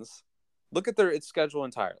wins, look at their schedule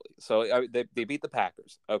entirely. So they beat the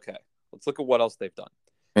Packers. Okay, let's look at what else they've done.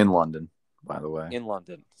 In London, by the way. In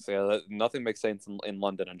London. So nothing makes sense in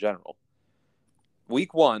London in general.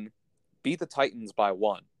 Week 1, beat the Titans by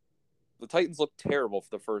 1. The Titans look terrible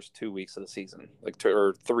for the first 2 weeks of the season, 2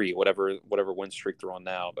 or 3, whatever win streak they're on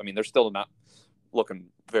now. I mean, they're still not looking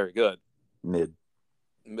very good. Mid.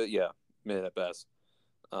 But yeah, mid at best.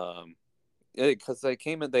 Because they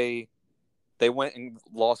came and they went and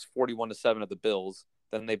lost 41-7 at the Bills.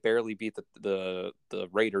 Then they barely beat the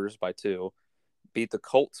Raiders by 2, beat the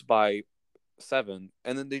Colts by 7,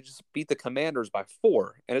 and then they just beat the Commanders by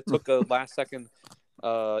 4. And it took a last second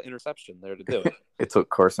interception there to do it. It took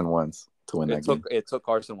Carson Wentz to win that game. It took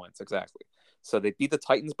Carson Wentz, exactly. So they beat the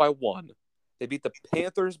Titans by 1. They beat the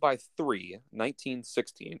Panthers by 3,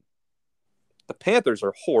 19-16. The Panthers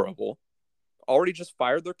are horrible. Already just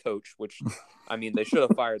fired their coach, which, I mean, they should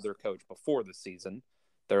have fired their coach before the season.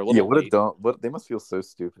 They're a little late. They must feel so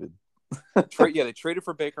stupid. They traded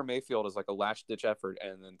for Baker Mayfield as a last-ditch effort,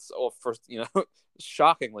 and then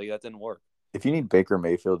shockingly, that didn't work. If you need Baker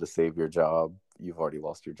Mayfield to save your job, you've already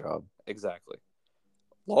lost your job. Exactly.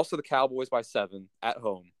 Lost to the Cowboys by 7 at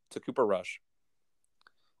home to Cooper Rush.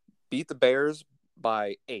 Beat the Bears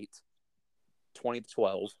by 8,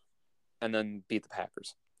 20-12, and then beat the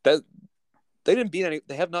Packers. They didn't beat any.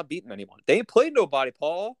 They have not beaten anyone. They ain't played nobody,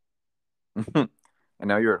 Paul. And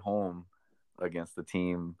now you're at home against the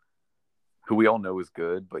team who we all know is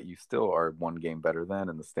good, but you still are 1 game better than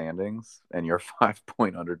in the standings, and you're a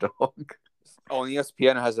 5-point underdog. Oh, and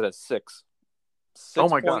ESPN has it at 6.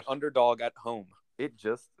 6-point underdog at home.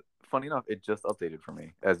 Funny enough, it just updated for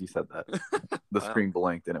me as you said that. The screen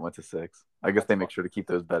blinked and it went to 6. I guess they make sure to keep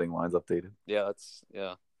those betting lines updated. Yeah,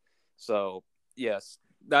 So yes,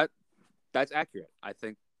 that's accurate. I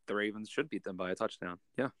think the Ravens should beat them by a touchdown.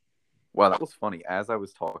 Yeah. Wow, that was funny. As I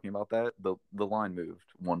was talking about that, the line moved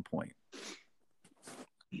 1 point.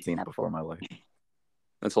 I've seen that before in my life.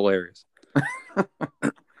 That's hilarious.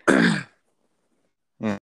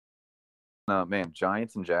 Yeah. Man,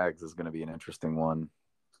 Giants and Jags is going to be an interesting one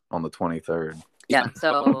on the 23rd. Yeah,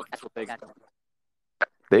 so that's what they got.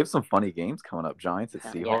 They have some funny games coming up. Giants at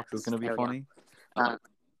Seahawks is going to be funny.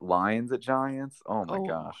 Lions at Giants. Oh my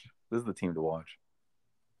gosh. This is the team to watch.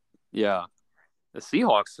 Yeah. The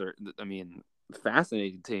Seahawks are,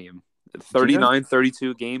 fascinating team.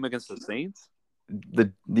 39-32 game against the Saints.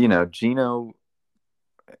 Geno,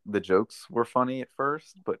 the jokes were funny at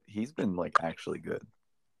first, but he's been actually good.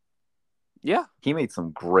 Yeah. He made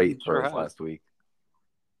some great throws last week.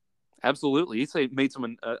 Absolutely. He made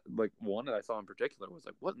some, one that I saw in particular was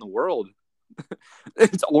what in the world?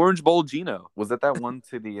 It's Orange Bowl Geno. Was that one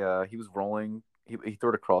to the, he was rolling He threw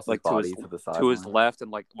it across his like to body to the to his sideline, left,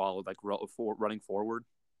 and like while like running forward,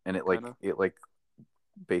 and kind of. it like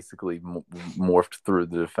basically morphed through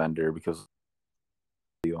the defender because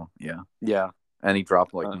yeah, Yeah, and he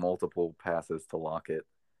dropped like uh, multiple passes to Lockett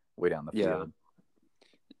way down the yeah, field.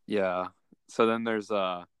 yeah. So then there's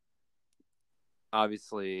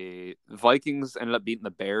obviously Vikings ended up beating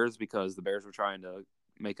the Bears because the Bears were trying to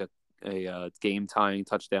make a game tying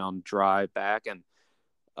touchdown drive back, and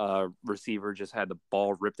receiver just had the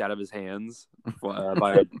ball ripped out of his hands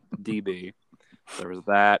by a DB. There was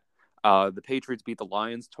that. The Patriots beat the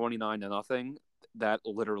Lions 29-0. That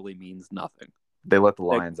literally means nothing. They let the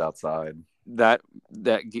Lions outside. That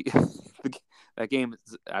that that game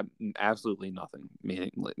is absolutely nothing,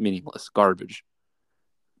 meaningless, garbage.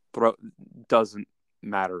 Doesn't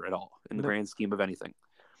matter at all in the grand scheme of anything.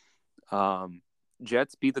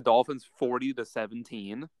 Jets beat the Dolphins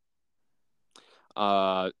 40-17.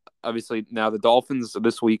 Obviously now the Dolphins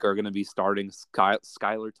this week are going to be starting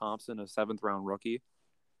Skylar Thompson, a 7th-round rookie.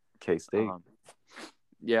 K-State.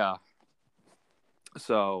 Yeah.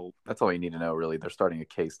 So that's all you need to know, really. They're starting a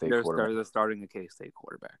K-State quarterback. They're starting a K-State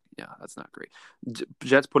quarterback. Yeah, that's not great.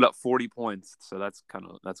 Jets put up 40 points, so that's kind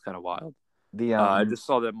of wild. I just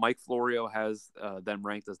saw that Mike Florio has them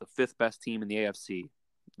ranked as the 5th best team in the AFC,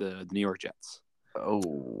 the New York Jets.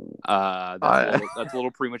 Oh, that's a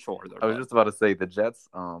little premature. Though, I was just about to say the Jets.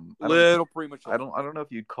 Little premature. I don't know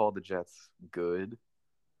if you'd call the Jets good,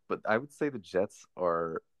 but I would say the Jets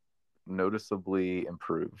are noticeably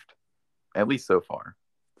improved, at least so far.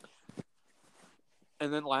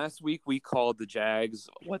 And then last week we called the Jags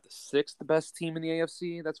the 6th best team in the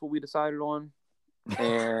AFC. That's what we decided on.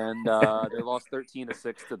 And they lost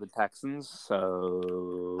 13-6 to the Texans.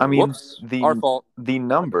 So I mean, our fault. The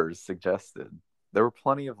numbers suggested there were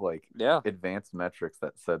plenty of advanced metrics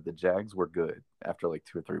that said the Jags were good after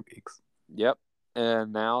 2 or 3 weeks. Yep,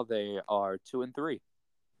 and now they are 2-3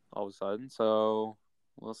 all of a sudden. So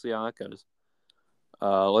we'll see how that goes.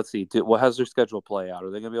 Let's see. How's their schedule play out?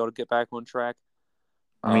 Are they going to be able to get back on track?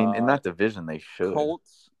 I mean, in that division, they should.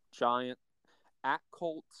 Colts, Giants,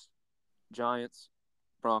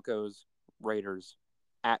 Broncos, Raiders,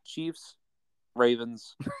 at Chiefs,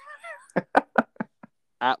 Ravens,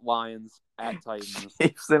 at Lions, at Titans.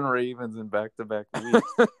 Chiefs and Ravens in back-to-back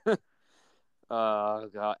weeks.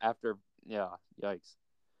 God, yikes.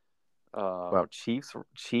 Wow, Chiefs,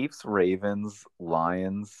 Ravens,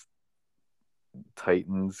 Lions,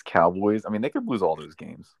 Titans, Cowboys. I mean, they could lose all those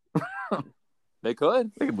games. They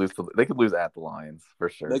could. They could lose at the Lions for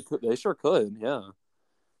sure. They sure could. Yeah.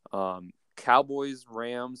 Cowboys,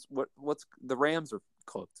 Rams. What's the Rams are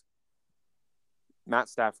cooked. Matt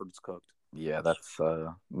Stafford's cooked. Yeah, that's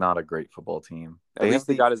not a great football team. At least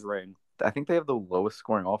they got his ring. I think they have the lowest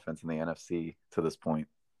scoring offense in the NFC to this point.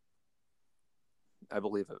 I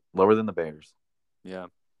believe it. Lower than the Bears. Yeah.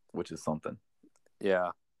 Which is something. Yeah.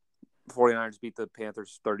 49ers beat the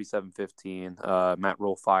Panthers 37-15. Matt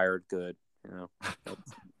Rule fired. Good.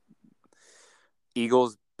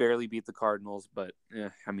 Eagles barely beat the Cardinals, but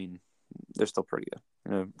I mean, they're still pretty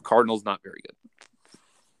good. Cardinals not very good.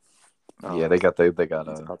 Yeah, they got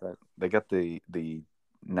the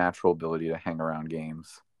natural ability to hang around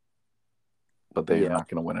games, but they're not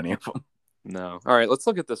going to win any of them. No. All right, let's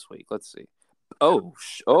look at this week. Let's see. Oh,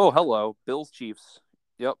 hello, Bills Chiefs.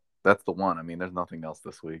 Yep, that's the one. I mean, there's nothing else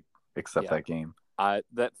this week except that game.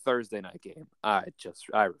 That Thursday night game. I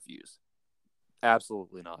refuse.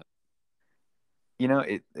 Absolutely not.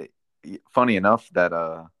 It funny enough that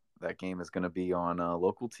that game is going to be on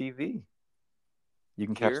local TV. You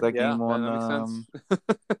can catch that game on. That makes sense.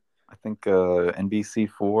 I think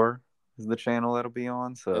NBC4 is the channel that'll be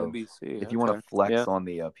on. So NBC, if you want to flex on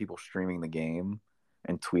the people streaming the game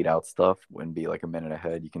and tweet out stuff and be a minute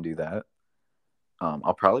ahead, you can do that.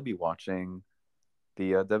 I'll probably be watching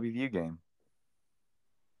the WVU game.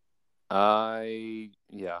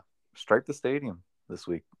 Stripe the stadium this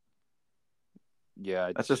week.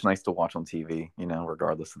 Yeah, that's just nice to watch on TV,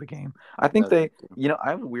 regardless of the game. I think I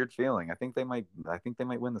have a weird feeling. I think they might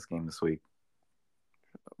win this game this week.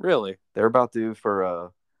 Really? They're about due for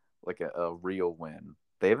a real win.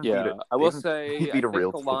 They haven't beat it. I will say, beat a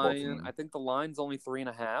real football team. I think the line's only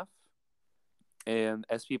 3.5, and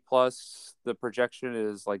SP Plus the projection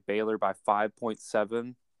is Baylor by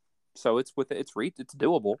 5.7. So it's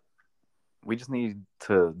doable. We just need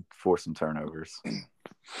to force some turnovers.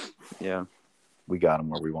 Yeah. We got them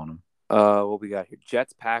where we want them. What we got here?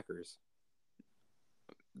 Jets Packers.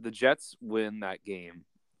 The Jets win that game.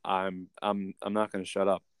 I'm not going to shut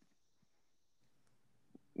up.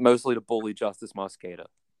 Mostly to bully Justice Mosqueda.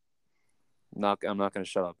 I'm not going to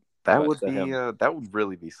shut up. That would be that would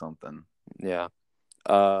really be something. Yeah.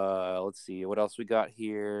 Let's see what else we got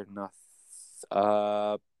here.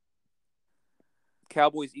 Nothing.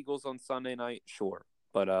 Cowboys Eagles on Sunday night, sure,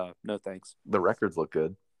 but no thanks. The records look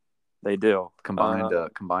good. They do.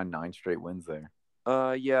 Combined 9 straight wins there.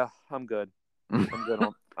 Yeah, I'm good. I'm good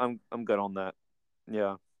on. I'm good on that.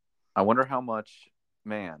 Yeah. I wonder how much.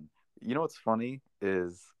 Man, you know what's funny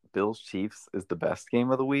is Bills Chiefs is the best game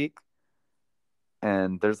of the week,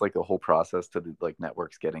 and there's like a whole process to the like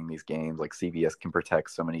networks getting these games. Like CBS can protect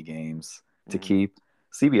so many games to Mm-hmm. keep.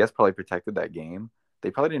 CBS probably protected that game. They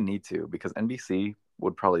probably didn't need to because NBC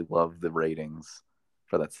would probably love the ratings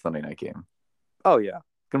for that Sunday night game. Oh yeah.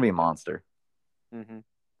 It's gonna be a monster. Mm-hmm.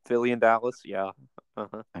 Philly and Dallas, yeah.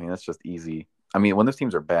 Uh-huh. I mean, that's just easy. I mean, when those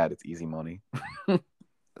teams are bad, it's easy money.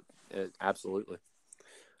 Absolutely.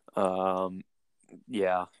 Um,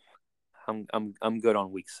 yeah. I'm good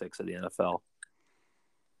on week 6 of the NFL.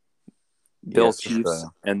 Yeah, Bills Chiefs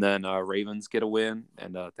and then Ravens get a win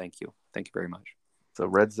and thank you very much. So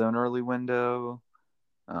red zone early window.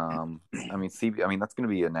 I mean, I mean that's going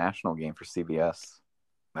to be a national game for CBS.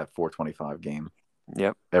 That 4:25 game.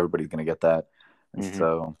 Yep. Everybody's going to get that, and Mm-hmm.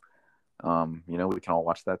 so you know, we can all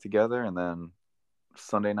watch that together, and then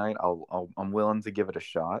Sunday night, I'm willing to give it a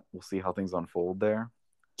shot. We'll see how things unfold there.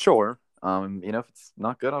 Sure. You know, if it's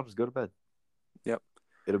not good, I'll just go to bed. Yep.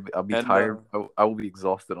 I'll be And tired. I will be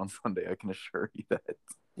exhausted on Sunday. I can assure you that.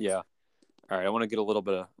 yeah. All right. I want to get a little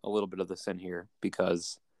bit of this in here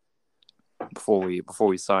because before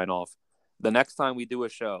we sign off, the next time we do a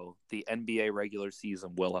show, the NBA regular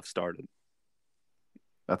season will have started.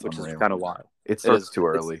 That's which unreal. is kind of wild. It starts too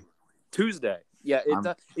early. It's Tuesday. Yeah.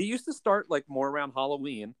 It used to start like more around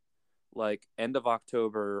Halloween, like end of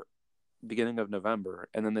October, beginning of November,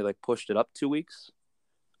 and then they like pushed it up 2 weeks.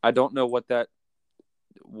 I don't know what that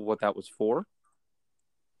was for,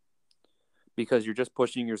 because you're just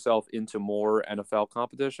pushing yourself into more NFL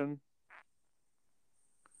competition.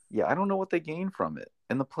 Yeah, I don't know what they gain from it,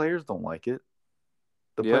 and the players don't like it.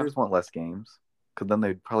 The players want less games because then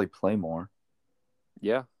they'd probably play more.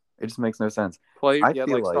 Yeah, it just makes no sense. Like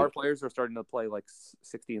star players are starting to play like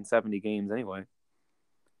 60 and 70 games anyway.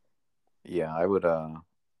 Yeah, I would.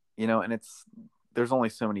 You know, and there's only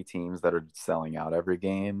so many teams that are selling out every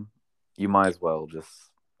game. You might as well just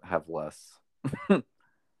have less.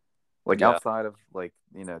 Like outside of like,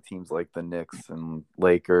 you know, teams like the Knicks and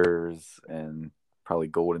Lakers and probably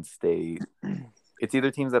Golden State, it's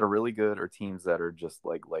either teams that are really good or teams that are just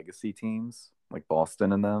like legacy teams like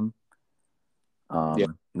Boston and them.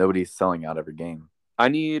 Nobody's selling out every game. I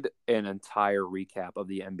need an entire recap of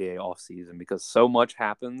the NBA offseason because so much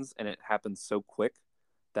happens and it happens so quick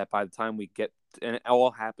that by the time we get, and it all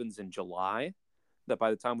happens in July, that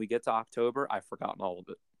by the time we get to October, I've forgotten all of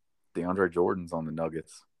it. DeAndre Jordan's on the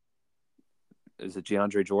Nuggets. Is it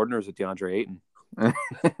DeAndre Jordan or is it DeAndre Ayton?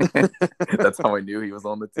 That's how I knew he was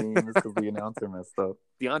on the team, is because the announcer messed up.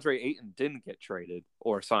 DeAndre Ayton didn't get traded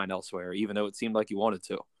or signed elsewhere, even though it seemed like he wanted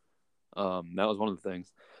to. That was one of the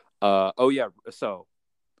things. So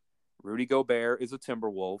Rudy Gobert is a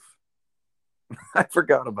Timberwolf. I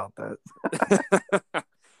forgot about that.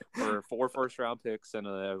 For 4 first-round picks and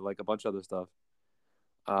like a bunch of other stuff.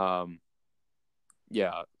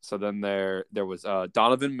 Yeah. So then there was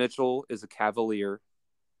Donovan Mitchell is a Cavalier.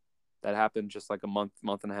 That happened just like a month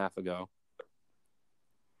and a half ago.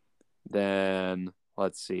 Then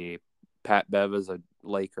let's see, Pat Bev is a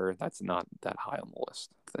Laker. That's not that high on the list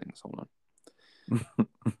of things. Hold on.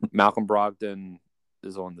 Malcolm Brogdon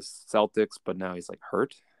is on the Celtics, but now he's like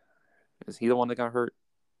hurt. Is he the one that got hurt?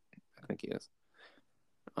 I think he is.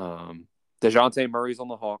 DeJounte Murray's on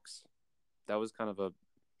the Hawks. That was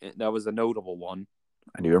a notable one.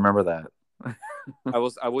 I do remember that.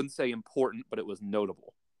 I wouldn't say important, but it was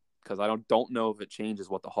notable because I don't know if it changes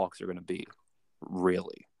what the Hawks are going to be,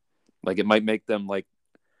 really. Like it might make them like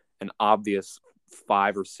an obvious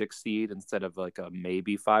 5 or 6 seed instead of like a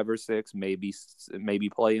maybe 5 or 6, maybe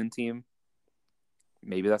play-in team.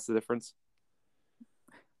 Maybe that's the difference.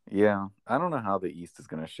 Yeah, I don't know how the East is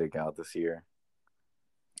going to shake out this year.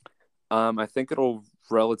 I think it'll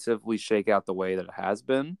relatively shake out the way that it has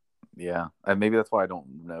been. Yeah, and maybe that's why I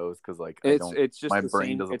don't know, is because like it's just my the brain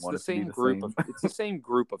same. doesn't It's want the it to be same the group same. it's the same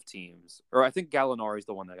group of teams. Or I think Gallinari's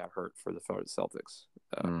the one that got hurt for the Celtics.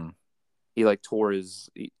 He like tore his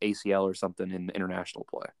ACL or something in international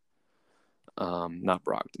play. Not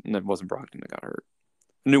Brogdon. It wasn't Brogdon that got hurt.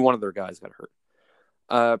 I knew one of their guys got hurt.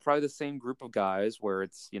 Probably the same group of guys where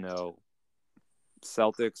it's, you know,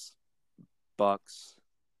 Celtics, Bucks,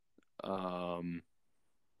 and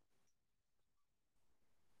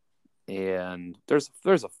there's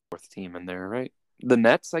a 4th team in there, right? The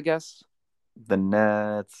Nets, I guess. The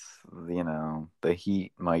Nets, the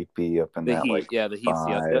Heat might be up in The that Heat, like yeah, the Heat's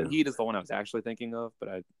the five. Heat is the one I was actually thinking of,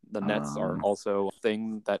 but the Nets are Um, also a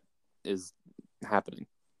thing that is happening.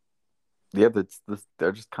 yeah,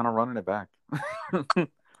 they're just kind of running it back.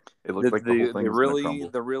 It looks like the whole thing was going to crumble.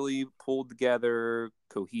 The really pulled together,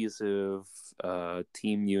 cohesive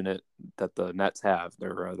team unit that the Nets have.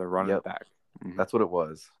 They're running it Yep, back. Mm-hmm. that's what it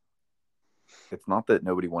was. It's not that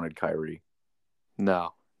nobody wanted Kyrie.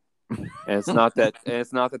 No, and it's not that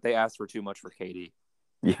they asked for too much for KD.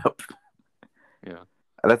 Yep, Yeah,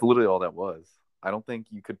 that's literally all that was. I don't think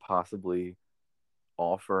you could possibly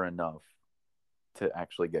offer enough to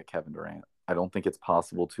actually get Kevin Durant. I don't think it's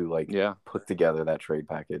possible to like yeah, put together that trade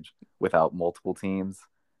package without multiple teams,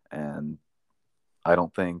 and I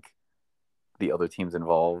don't think the other teams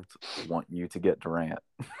involved want you to get Durant.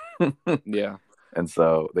 yeah. And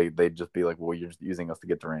so they'd just be like, well, you're just using us to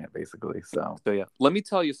get Durant, basically. So So yeah, let me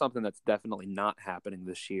tell you something that's definitely not happening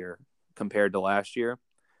this year compared to last year.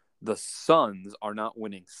 The Suns are not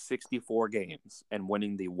winning 64 games and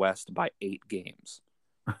winning the West by 8 games.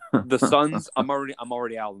 The Suns, I'm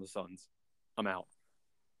already out on the Suns. I'm out.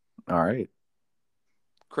 all right.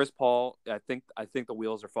 Chris Paul, I think the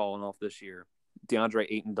wheels are falling off this year. DeAndre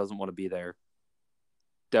Ayton doesn't want to be there.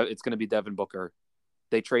 It's going to be Devin Booker.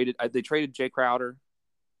 They traded Jay Crowder.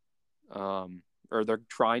 Or they're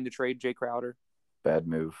trying to trade Jay Crowder. Bad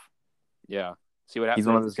move. Yeah. See what He's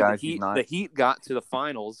one of happened. those See, guys. He's not. The Heat got to the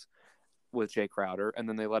finals with Jay Crowder, and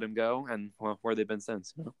then they let him go, and well, where they've been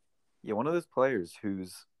since. You know? Yeah, one of those players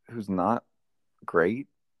who's not great,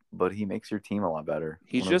 but he makes your team a lot better.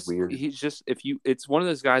 One of those weird. He's just if you it's one of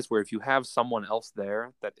those guys where if you have someone else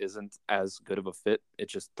there that isn't as good of a fit, it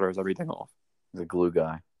just throws everything off. He's a glue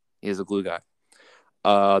guy. He is a glue guy.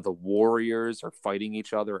 The Warriors are fighting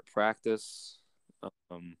each other at practice.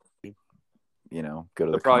 Go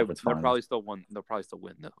to the conference They're finals. probably still win. They'll probably still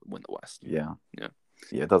win the West. Yeah. Yeah.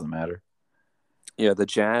 Yeah, it doesn't matter. Yeah, the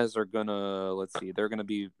Jazz are gonna they're gonna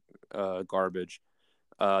be garbage.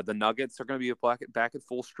 The Nuggets are gonna be back at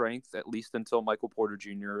full strength at least until Michael Porter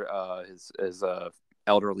Jr. His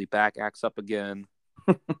elderly back acts up again.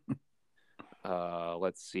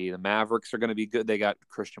 Let's see. The Mavericks are gonna be good. They got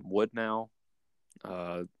Christian Wood now.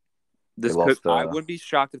 I wouldn't be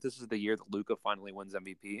shocked if this is the year that Luka finally wins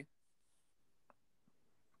MVP.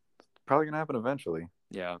 Probably gonna happen eventually.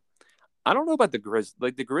 Yeah. I don't know about the Grizzlies.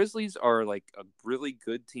 Like the Grizzlies are like a really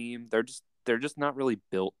good team. They're just not really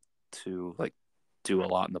built to like do a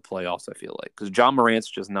lot in the playoffs. I feel like because John Morant's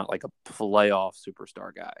just not like a playoff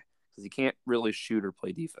superstar guy because he can't really shoot or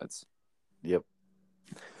play defense. Yep.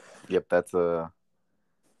 That's one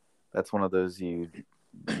of those you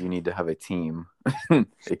need to have a team.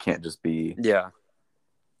 It can't just be. Yeah.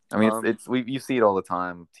 I mean, you see it all the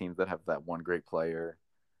time. Teams that have that one great player,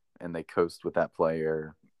 and they coast with that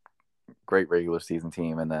player. Great regular season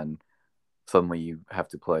team, and then suddenly you have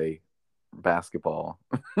to play basketball,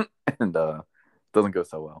 and doesn't go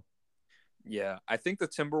so well. Yeah, I think the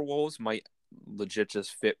Timberwolves might legit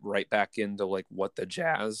just fit right back into like what the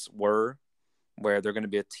Jazz were, where they're going to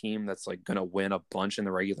be a team that's like going to win a bunch in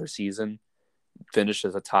the regular season, finish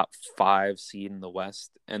as a top 5 seed in the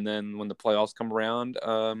West, and then when the playoffs come around,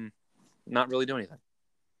 not really do anything.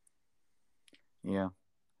 Yeah,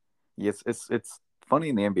 yes, it's funny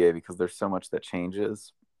in the NBA because there's so much that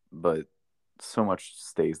changes, but so much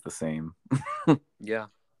stays the same. Yeah.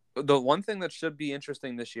 The one thing that should be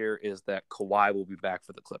interesting this year is that Kawhi will be back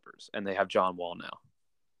for the Clippers, and they have John Wall now.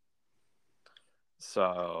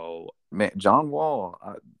 So, man, John Wall,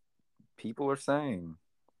 people are saying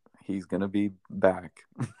he's gonna be back.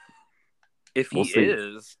 if he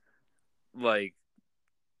is, like,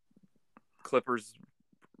 Clippers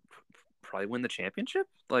probably win the championship.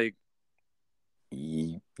 Like,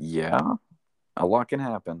 yeah, a lot can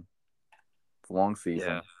happen. It's a long season,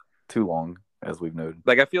 yeah. Too long, as we've noted.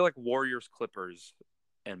 Like, I feel like Warriors, Clippers,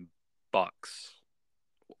 and Bucks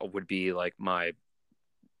would be like my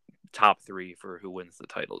top 3 for who wins the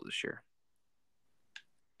title this year.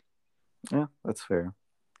 Yeah, that's fair.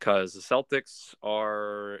 Because the Celtics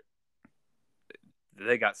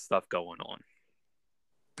they got stuff going on.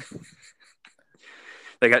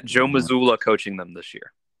 They got Joe Mazzulla coaching them this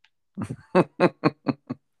year.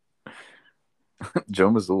 Joe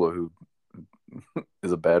Mazzulla, who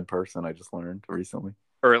is a bad person, I just learned recently.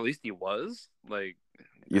 Or at least he was. Like,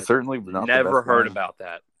 you certainly not never heard about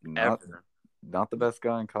that. Ever. Not the best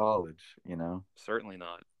guy in college, Certainly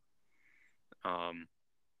not.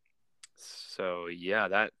 So yeah,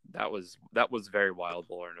 that was very wild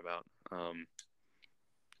to learn about.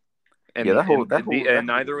 And yeah,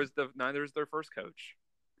 neither is their first coach.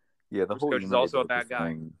 Yeah, the first whole coach is also a bad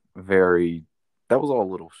guy. very. That was all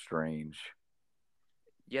a little strange.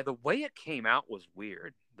 Yeah, the way it came out was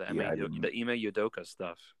weird. Yeah, I didn't. The Ime Udoka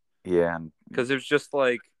stuff, Yeah, and because it was just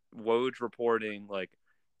like Woj reporting like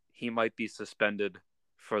he might be suspended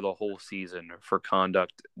for the whole season for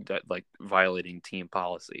conduct that like violating team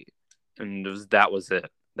policy, and that was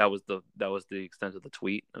it. That was the extent of the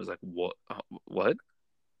tweet. I was like, what? What?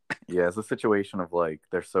 yeah, it's a situation of like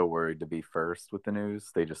they're so worried to be first with the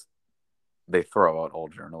news, they throw out all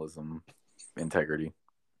journalism integrity.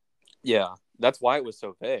 Yeah, that's why it was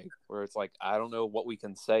so vague. Where it's like, I don't know what we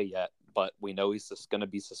can say yet, but we know he's just going to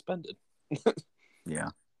be suspended. Yeah,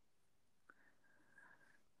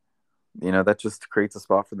 that just creates a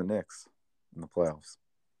spot for the Knicks in the playoffs.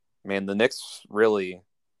 Man, the Knicks really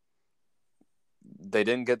they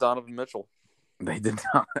didn't get Donovan Mitchell. They did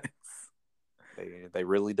not. They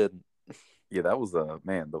really didn't. Yeah, that was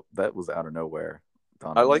that was out of nowhere. I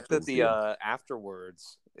Donovan like that Mitchell's the deal.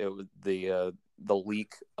 afterwards it was the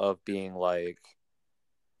leak of being like,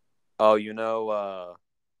 oh, the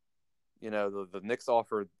Knicks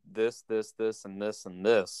offered this, and this, and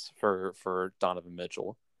this for Donovan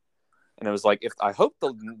Mitchell, and it was like, if I hope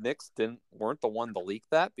the Knicks weren't the one to leak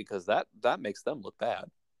that, because that makes them look bad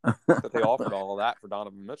that they offered all of that for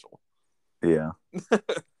Donovan Mitchell. Yeah,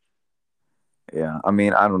 yeah. I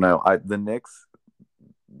mean, I don't know. The Knicks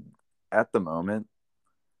at the moment,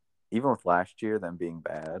 even with last year them being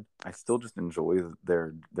bad, I still just enjoy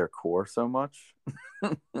their core so much.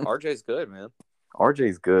 RJ's good, man.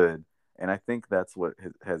 RJ's good, and I think that's what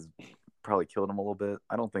has probably killed him a little bit.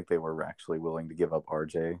 I don't think they were actually willing to give up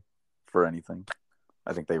RJ for anything.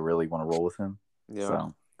 I think they really want to roll with him. Yeah.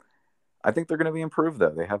 So I think they're going to be improved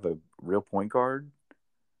though. They have a real point guard.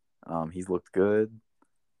 He's looked good.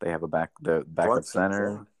 They have the backup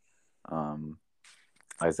center.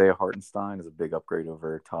 Isaiah Hartenstein is a big upgrade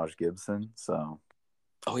over Taj Gibson. So,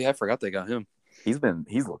 oh yeah, I forgot they got him. He's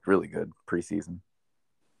looked really good preseason.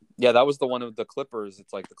 Yeah, that was the one of the Clippers.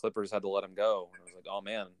 It's like the Clippers had to let him go. And I was like, oh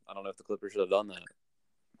man, I don't know if the Clippers should have done that.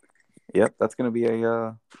 Yep, that's going to be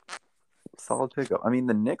a solid pickup. I mean,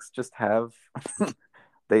 the Knicks just have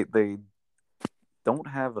they don't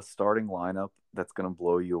have a starting lineup that's going to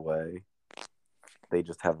blow you away. They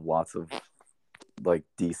just have lots of like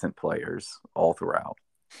decent players all throughout.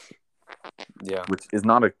 Yeah, which is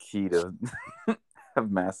not a key to have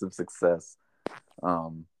massive success.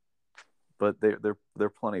 But they're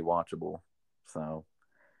plenty watchable. So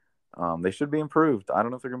they should be improved. I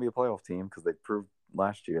don't know if they're going to be a playoff team because they proved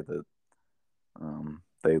last year that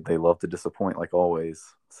they love to disappoint like always.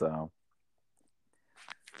 So,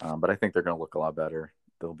 but I think they're going to look a lot better.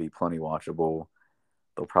 They'll be plenty watchable.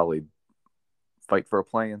 They'll probably fight for a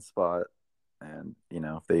playing spot, and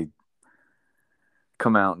if they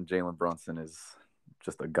come out and Jalen Brunson is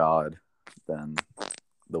just a god, then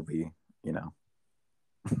they'll be a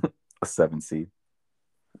 7 seed.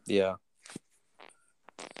 Yeah.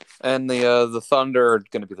 And the Thunder are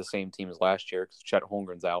going to be the same team as last year because Chet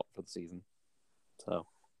Holmgren's out for the season. So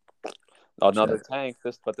another tank.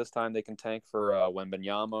 But this time they can tank for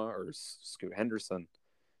Wembanyama or Scoot Henderson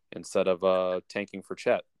instead of tanking for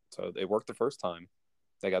Chet. So it worked the first time.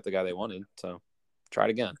 They got the guy they wanted. So try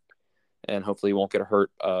it again, and hopefully you won't get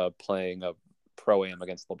hurt playing a pro-am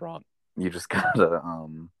against LeBron. You just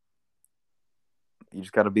gotta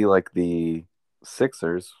be like the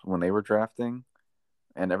Sixers when they were drafting,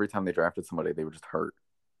 and every time they drafted somebody, they were just hurt,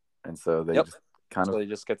 and so they just they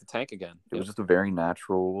just get the tank again. It was just a very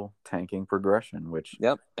natural tanking progression, which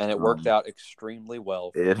and it worked out extremely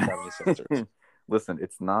well for the 76ers. Listen,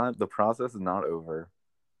 the process is not over.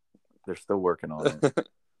 They're still working on it.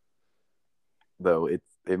 Though it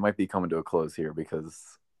might be coming to a close here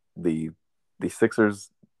because the Sixers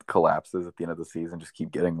collapses at the end of the season just keep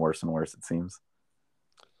getting worse and worse, it seems.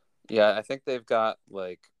 Yeah, I think they've got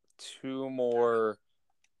like 2 more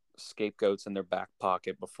scapegoats in their back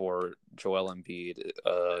pocket before Joel Embiid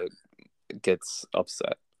gets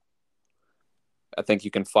upset. I think you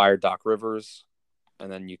can fire Doc Rivers,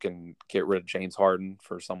 and then you can get rid of James Harden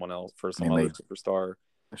for someone else, for some other superstar.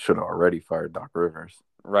 Should have already fired Doc Rivers.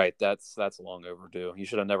 Right, that's long overdue. You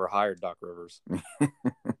should have never hired Doc Rivers.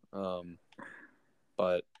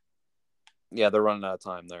 But yeah, they're running out of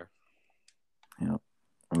time there. Yeah,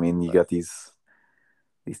 I mean, you got these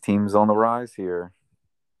teams on the rise here.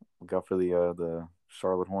 Look out for the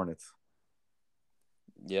Charlotte Hornets.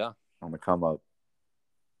 Yeah, on the come up.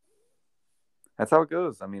 That's how it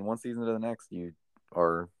goes. I mean, one season to the next, you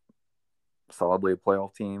are solidly a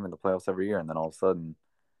playoff team in the playoffs every year, and then all of a sudden,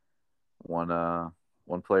 one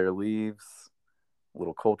player leaves, a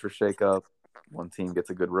little culture shakeup, one team gets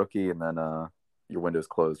a good rookie, and then your window's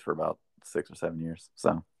closed for about 6 or 7 years.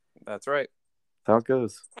 So That's right. That's how it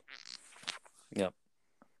goes. Yep.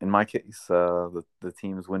 In my case, the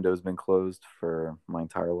team's window's been closed for my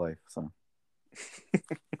entire life, so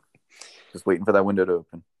just waiting for that window to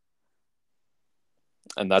open.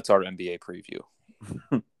 And that's our NBA preview.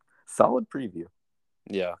 Solid preview.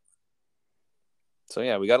 Yeah. So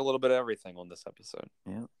yeah, we got a little bit of everything on this episode.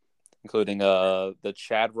 Yeah. Including the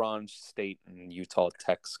Chadron State and Utah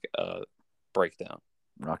Tech breakdown.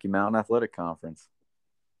 Rocky Mountain Athletic Conference.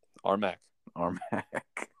 RMAC.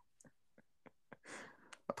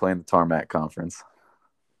 Playing the Tarmac Conference.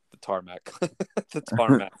 The Tarmac. The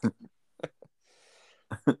Tarmac.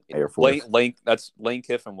 Air Force. Lane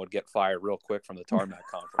Kiffin would get fired real quick from the Tarmac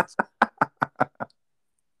Conference.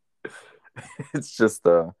 It's just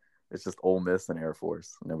Ole Miss and Air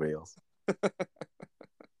Force. Nobody else.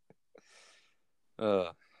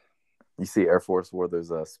 You see Air Force wore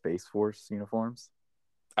those Space Force uniforms?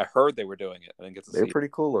 I heard they were doing it. I didn't get to see it. They're pretty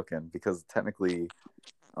cool looking because technically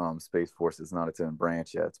Space Force is not its own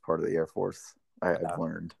branch yet. It's part of the Air Force, I've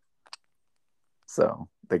learned. So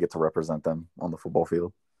they get to represent them on the football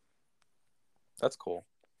field. That's cool.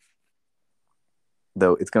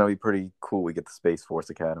 Though it's going to be pretty cool. We get the Space Force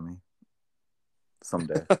Academy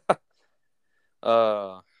someday.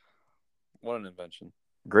 What an invention!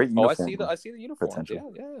 Great uniform. I see the uniforms.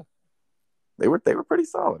 Potential. Yeah. They were pretty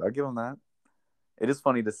solid. I'll give them that. It is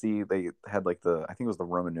funny to see they had like I think it was the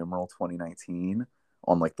Roman numeral 2019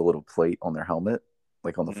 on like the little plate on their helmet,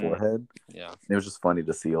 like on the forehead. Yeah. It was just funny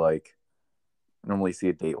to see like normally see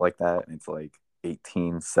a date like that and it's like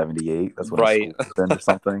 1878. That's when right or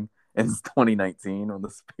something. And it's 2019 when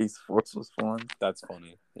the Space Force was formed. That's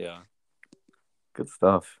funny. Yeah. Good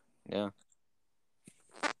stuff. Yeah.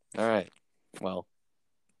 All right. Well,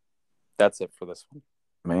 that's it for this one.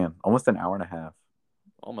 Man, almost an hour and a half.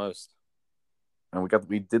 Almost. And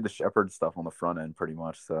we did the Shepherd stuff on the front end pretty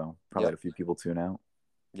much, so probably had a few people tune out.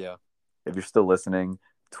 Yeah. If you're still listening,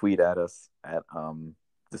 tweet at us at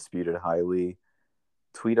Disputed Highly.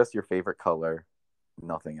 Tweet us your favorite color.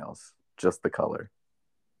 Nothing else. Just the color.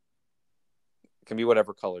 It can be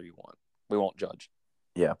whatever color you want. We won't judge.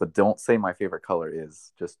 Yeah, but don't say my favorite color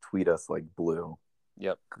is. Just tweet us like blue.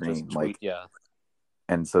 Yep. Green. Just tweet, yeah.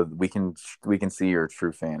 And so we can see you're a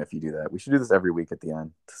true fan if you do that. We should do this every week at the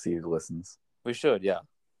end to see who listens. We should, yeah.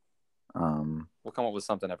 We'll come up with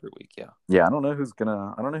something every week, yeah. Yeah, I don't know who's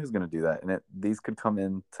gonna do that. And these could come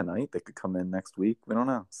in tonight. They could come in next week. We don't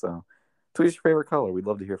know. So tweet us your favorite color. We'd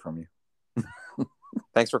love to hear from you.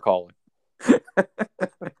 Thanks for calling.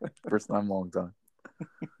 First time, long time.